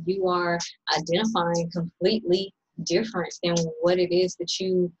know. You are identifying completely different than what it is that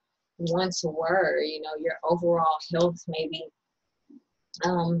you once were. You know, your overall health may be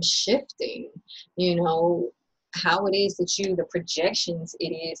shifting, you know, how it is that the projections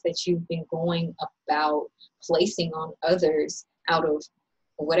it is that you've been going about placing on others out of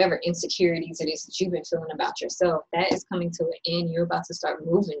whatever insecurities it is that you've been feeling about yourself, that is coming to an end. You're about to start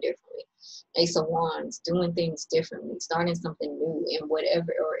moving differently. Ace of Wands, doing things differently, starting something new in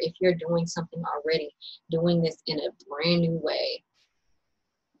whatever, or if you're doing something already, doing this in a brand new way,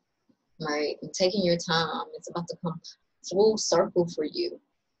 right? And taking your time. It's about to come full circle for you.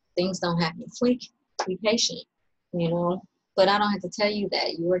 Things don't happen quick. Be patient, you know. But I don't have to tell you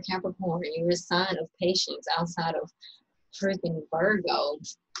that. You are Capricorn. You're a sign of patience outside of freaking Virgo.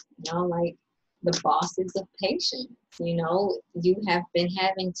 You know, like the bosses of patience. You know, you have been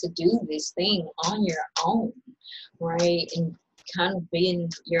having to do this thing on your own, right? And kind of being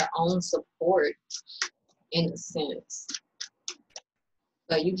your own support in a sense.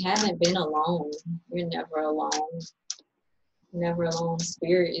 But you haven't been alone. You're never alone. Never alone.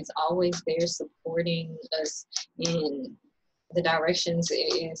 Spirit is always there supporting us in the directions it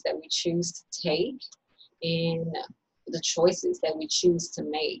is that we choose to take and the choices that we choose to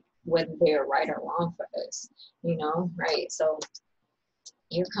make, whether they're right or wrong for us, you know, right? So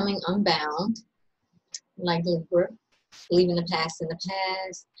you're coming unbound, like Libra, leaving the past in the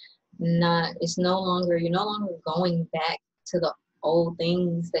past. You're no longer going back to the old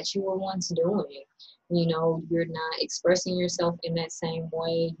things that you were once doing. You know, you're not expressing yourself in that same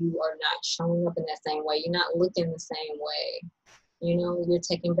way. You are not showing up in that same way. You're not looking the same way. You know, you're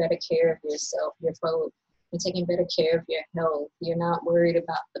taking better care of yourself. You're taking better care of your health. You're not worried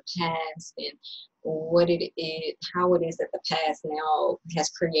about the past and what it is, how it is that the past now has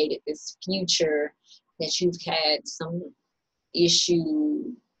created this future that you've had some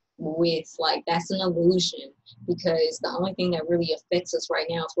issue with. Like, that's an illusion, because the only thing that really affects us right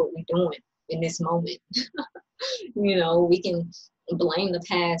now is what we're doing. in this moment. You know, we can blame the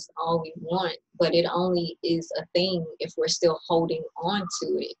past all we want, but it only is a thing if we're still holding on to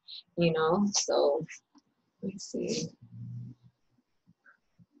it, you know? So let me see.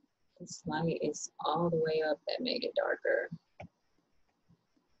 This light is all the way up. That made it darker.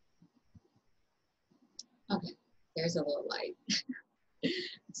 Okay, there's a little light.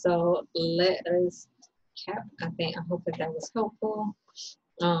 So let us cap. I hope that that was helpful.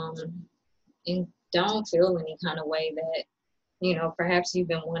 And don't feel any kind of way that, you know, perhaps you've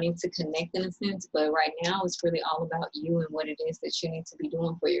been wanting to connect in a sense, but right now it's really all about you and what it is that you need to be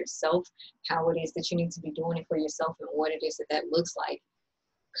doing for yourself, how it is that you need to be doing it for yourself, and what it is that that looks like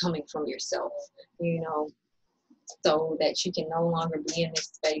coming from yourself, you know, so that you can no longer be in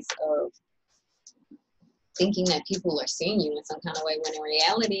this space of thinking that people are seeing you in some kind of way, when in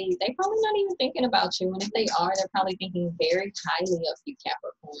reality, they probably not even thinking about you. And if they are, they're probably thinking very highly of you,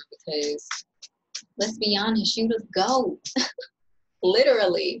 Capricorn, because let's be honest, you the GOAT.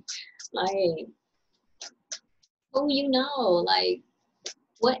 Literally. Like, who you know? Like,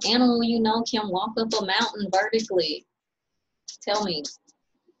 what animal you know can walk up a mountain vertically? Tell me.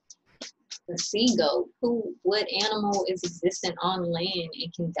 The sea goat. What animal is existent on land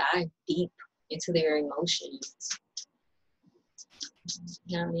and can dive deep into their emotions?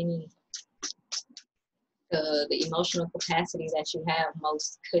 Not many. The emotional capacity that you have,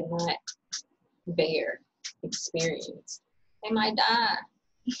 most could not bear, experience. They might die.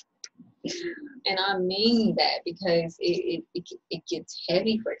 And I mean that because it gets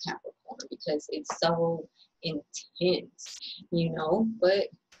heavy for Capricorn because it's so intense, you know, but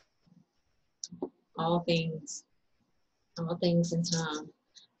all things in time.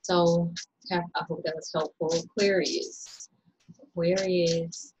 So I hope that was helpful. Aquarius,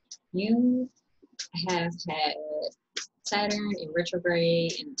 you have had Saturn in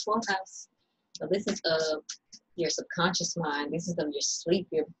retrograde in the 12th house. So this is of your subconscious mind. This is of your sleep,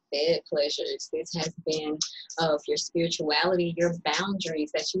 your bed pleasures. This has been of your spirituality, your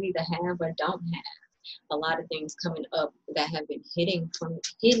boundaries that you either have or don't have. A lot of things coming up that have been hidden from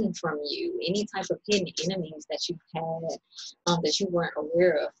you. Any type of hidden enemies that you've had that you weren't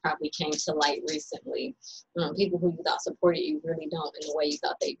aware of probably came to light recently. People who you thought supported you really don't in the way you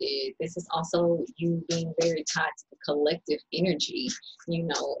thought they did. This is also you being very tied to the collective energy, you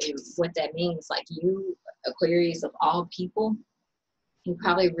know, and what that means. Like you, Aquarius, of all people, you're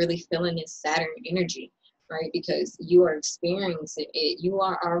probably really feeling this Saturn energy, right? Because you are experiencing it. You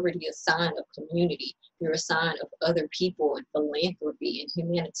are already a sign of community. You're a sign of other people and philanthropy and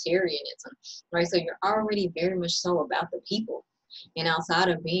humanitarianism, right? So you're already very much so about the people. And outside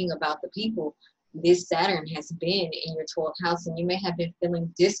of being about the people, this Saturn has been in your 12th house, and you may have been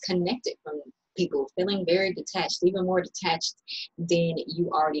feeling disconnected from people, feeling very detached, even more detached than you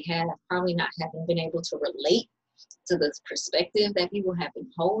already have, probably not having been able to relate to this perspective that people have been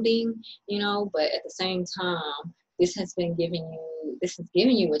holding, you know, but at the same time, this has given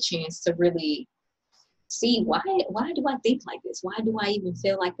you a chance to really see why do I think like this? Why do I even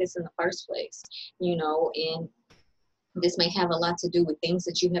feel like this in the first place? You know, and this may have a lot to do with things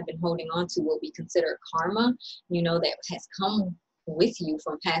that you have been holding on to, what we consider karma, you know, that has come with you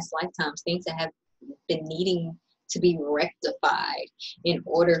from past lifetimes, things that have been needing to be rectified in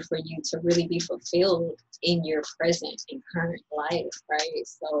order for you to really be fulfilled in your present and current life, right?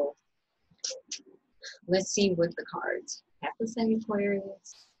 So let's see what the cards have to say,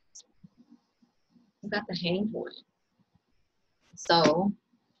 Aquarius. You got the Hanged One. So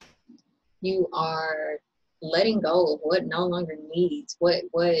you are letting go of what no longer needs,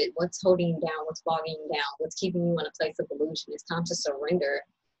 what's holding you down, what's bogging you down, what's keeping you in a place of illusion. It's time to surrender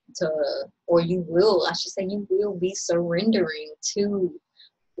to, or you will be surrendering to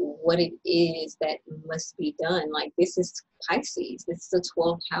what it is that must be done. Like, this is Pisces, this is the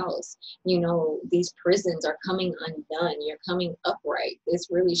 12th house. You know, these prisons are coming undone. You're coming upright. This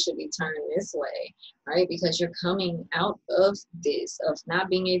really should be turned this way, right? Because you're coming out of this, of not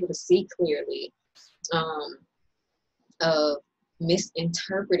being able to see clearly, of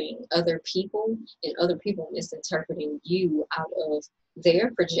misinterpreting other people and other people misinterpreting you out of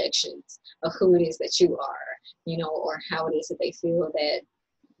their projections of who it is that you are, you know, or how it is that they feel that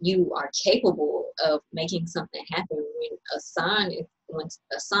you are capable of making something happen. When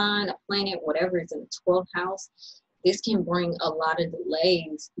a sign, a planet, whatever is in the 12th house, this can bring a lot of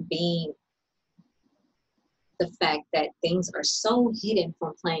delays, being the fact that things are so hidden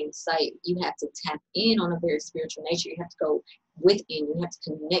from plain sight. You have to tap in on a very spiritual nature. You have to go within. You have to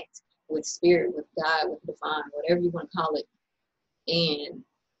connect with spirit, with God, with divine, whatever you want to call it, and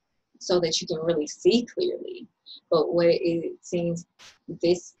so that you can really see clearly. But what it seems,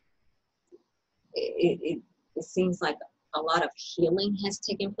 this it seems like a lot of healing has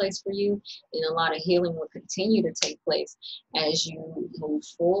taken place for you, and a lot of healing will continue to take place as you move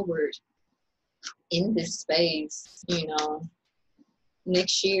forward in this space. You know,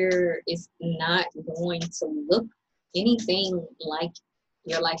 next year is not going to look anything like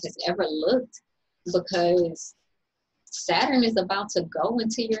your life has ever looked, because Saturn is about to go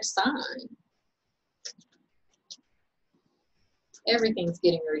into your sign. Everything's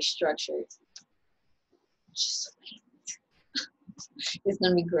getting restructured. Just wait. It's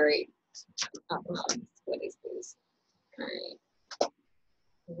gonna be great. What is this? All right.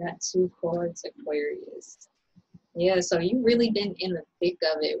 We got 2 cards, Aquarius. Yeah, so you've really been in the thick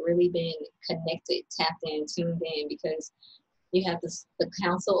of it, really been connected, tapped in, tuned in, because you have the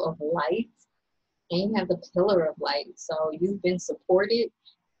Council of Light and you have the Pillar of Light. So you've been supported,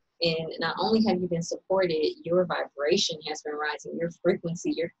 and not only have you been supported, your vibration has been rising, your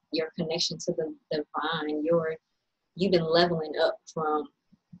frequency, your connection to the divine, you've been leveling up from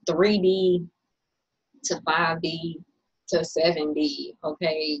 3D to 5D to 7D,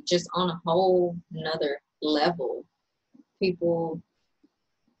 okay? Just on a whole nother level. People,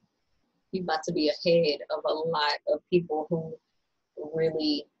 you're about to be ahead of a lot of people who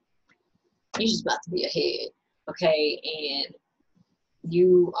really, you're just about to be ahead, okay? And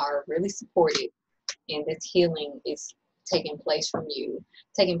you are really supported, and this healing is taking place for you,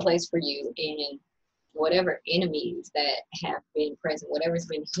 and whatever enemies that have been present, whatever's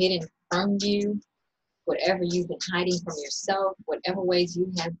been hidden from you, whatever you've been hiding from yourself, whatever ways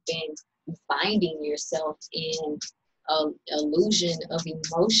you have been finding yourself in an illusion of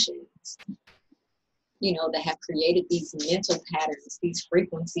emotions, you know, that have created these mental patterns, these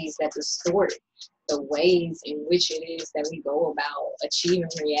frequencies that distort the ways in which it is that we go about achieving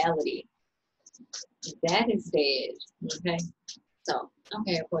reality. That is dead, okay? So,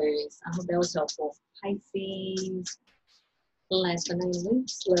 okay, Aquarius, I hope that was helpful. Pisces, last but not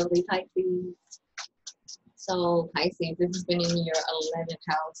least, lovely Pisces. So Pisces, this has been in your 11th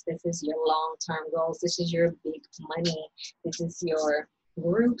house. This is your long-term goals. This is your big money. This is your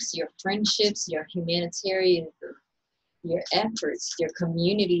groups, your friendships, your humanitarian, your efforts, your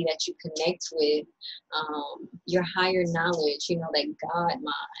community that you connect with, your higher knowledge, you know, that God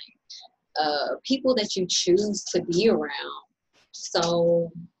mind, people that you choose to be around.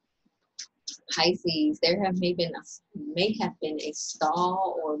 So Pisces, there may have been a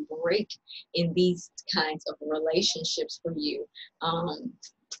stall or break in these kinds of relationships for you.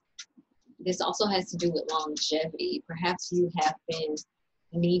 This also has to do with longevity. Perhaps you have been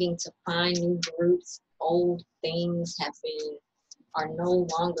needing to find new groups. Old things are no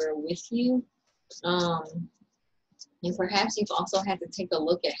longer with you. And perhaps you've also had to take a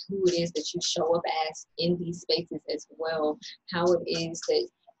look at who it is that you show up as in these spaces as well. How it is that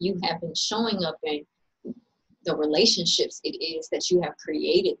you have been showing up in the relationships it is that you have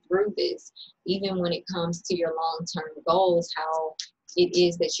created through this. Even when it comes to your long-term goals, how it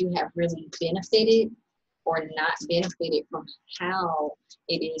is that you have really benefited or not benefited from how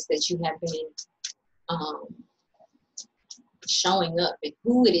it is that you have been showing up, and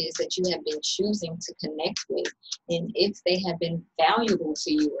who it is that you have been choosing to connect with, and if they have been valuable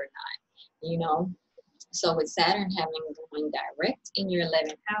to you or not, you know. So with Saturn going direct in your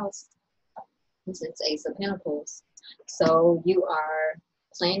 11th house, this is Ace of Pentacles. So you are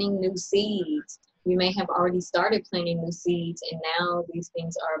planting new seeds. You may have already started planting new seeds, and now these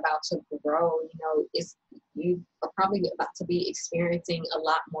things are about to grow. You know, you are probably about to be experiencing a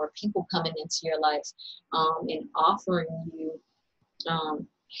lot more people coming into your life, and offering you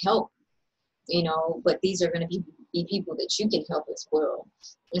help. You know, but these are going to be people that you can help as well.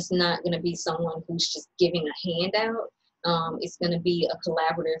 It's not going to be someone who's just giving a handout. It's going to be a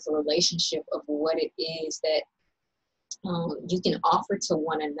collaborative relationship of what it is that you can offer to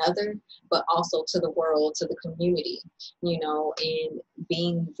one another, but also to the world, to the community, you know, and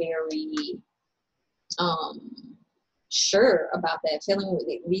being very sure about that, feeling with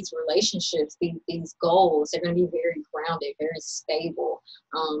these relationships, these goals, they're going to be very grounded, very stable,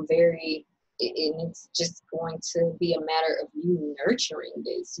 and it's just going to be a matter of you nurturing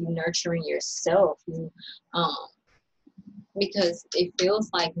this, you nurturing yourself, because it feels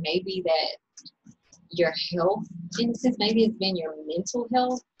like maybe that your health, in a sense, maybe it's been your mental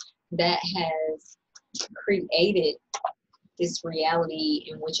health that has created this reality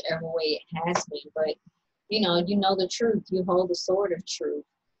in whichever way it has been. But you know the truth. You hold the sword of truth.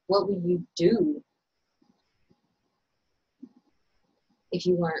 What would you do if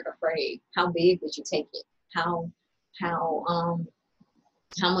you weren't afraid? How big would you take it? How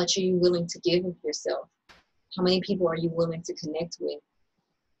much are you willing to give of yourself? How many people are you willing to connect with?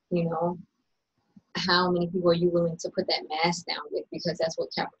 You know, how many people are you willing to put that mask down with? Because that's what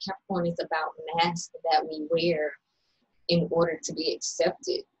Capricorn is about, masks that we wear in order to be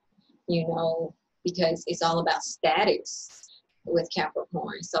accepted, you know, because it's all about status with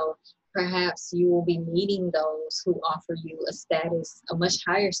Capricorn. So perhaps you will be meeting those who offer you a status, a much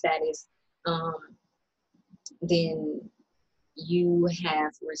higher status than you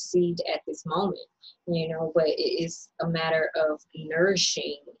have received at this moment, you know, but it is a matter of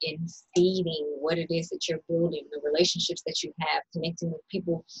nourishing and feeding what it is that you're building, the relationships that you have, connecting with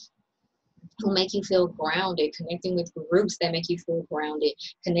people who make you feel grounded, connecting with groups that make you feel grounded,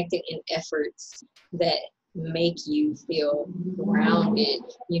 connecting in efforts that make you feel grounded,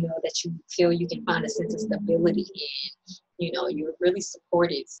 you know, that you feel you can find a sense of stability in. You know, you're really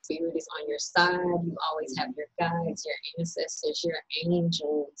supported. Spirit is on your side. You always have your guides, your ancestors, your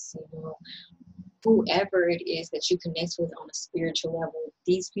angels, you know, whoever it is that you connect with on a spiritual level.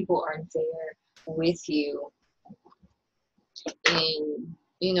 These people are there with you. And,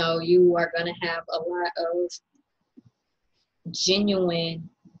 you know, you are going to have a lot of genuine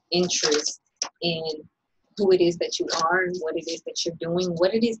interest in who it is that you are, what it is that you're doing,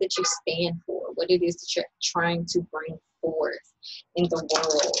 what it is that you stand for, what it is that you're trying to bring forth in the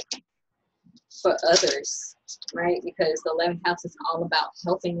world for others, right? Because the 11th house is all about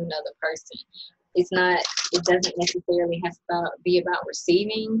helping another person. It's not, it doesn't necessarily have to be about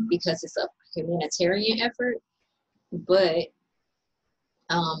receiving, because it's a humanitarian effort, but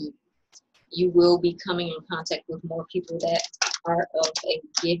you will be coming in contact with more people that are of a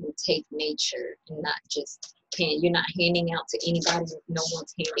give and take nature, and not just paying. You're not handing out to anybody if no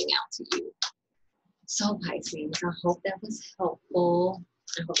one's handing out to you. So Pisces, I hope that was helpful.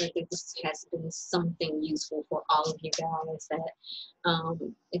 I hope that this has been something useful for all of you guys,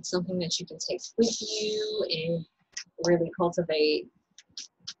 that it's something that you can take with you and really cultivate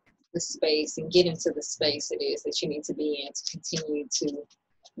the space and get into the space it is that you need to be in to continue to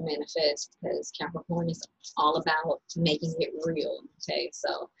manifest, because Capricorn is all about making it real. Okay,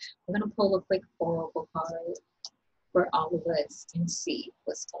 so I'm going to pull a quick oracle card for all of us and see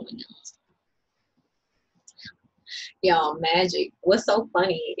what's going on. Y'all, magic. What's so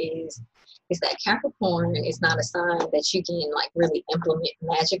funny is that Capricorn is not a sign that you can like really implement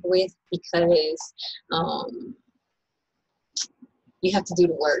magic with, because you have to do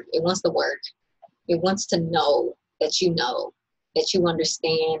the work. It wants the work. It wants to know, that you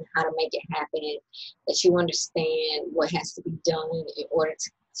understand how to make it happen, that you understand what has to be done in order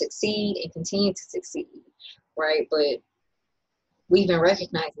to succeed and continue to succeed, right? But we've been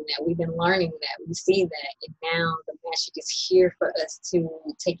recognizing that, we've been learning that, we see that, and now the magic is here for us to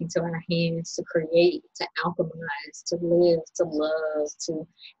take into our hands, to create, to alchemize, to live, to love, to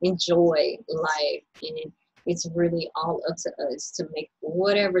enjoy life. And it's really all up to us to make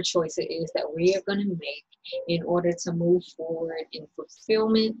whatever choice it is that we are going to make in order to move forward in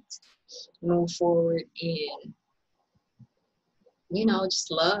fulfillment, move forward in, you know, just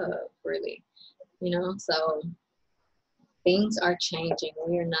love, really, you know. So things are changing.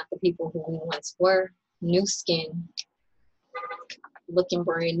 We are not the people who we once were. New skin, looking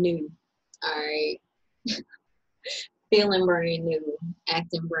brand new, all right, feeling brand new,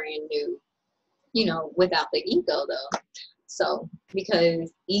 acting brand new, you know, without the ego though. So,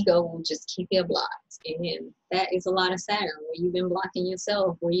 because ego will just keep you blocked, and that is a lot of Saturn, where you've been blocking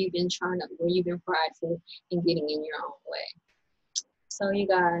yourself, where you've been prideful and getting in your own way. So you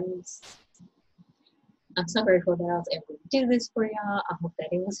guys, I'm so grateful that I was able to do this for y'all. I hope that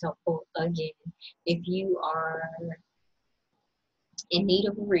it was helpful. Again, if you are in need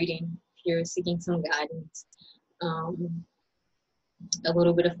of a reading, if you're seeking some guidance, a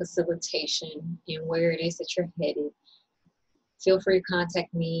little bit of facilitation in where it is that you're headed, feel free to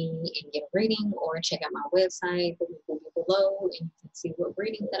contact me and get a reading, or check out my website. The link will be below, and you can see what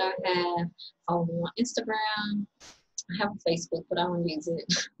readings that I have. Follow me on Instagram. I have a Facebook, but I don't use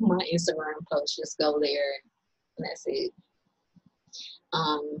it. My Instagram posts, just go there, and that's it.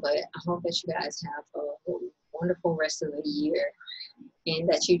 But I hope that you guys have a wonderful rest of the year, and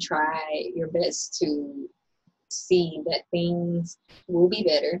that you try your best to see that things will be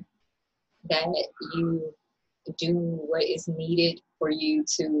better, that you do what is needed for you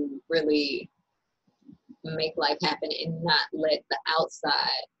to really make life happen, and not let the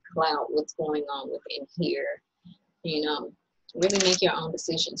outside cloud what's going on within here. You know, really make your own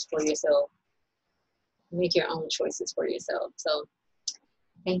decisions for yourself. Make your own choices for yourself. So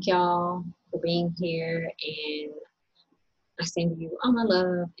thank y'all for being here, and I send you all my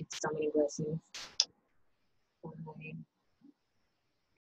love and so many blessings. Bye.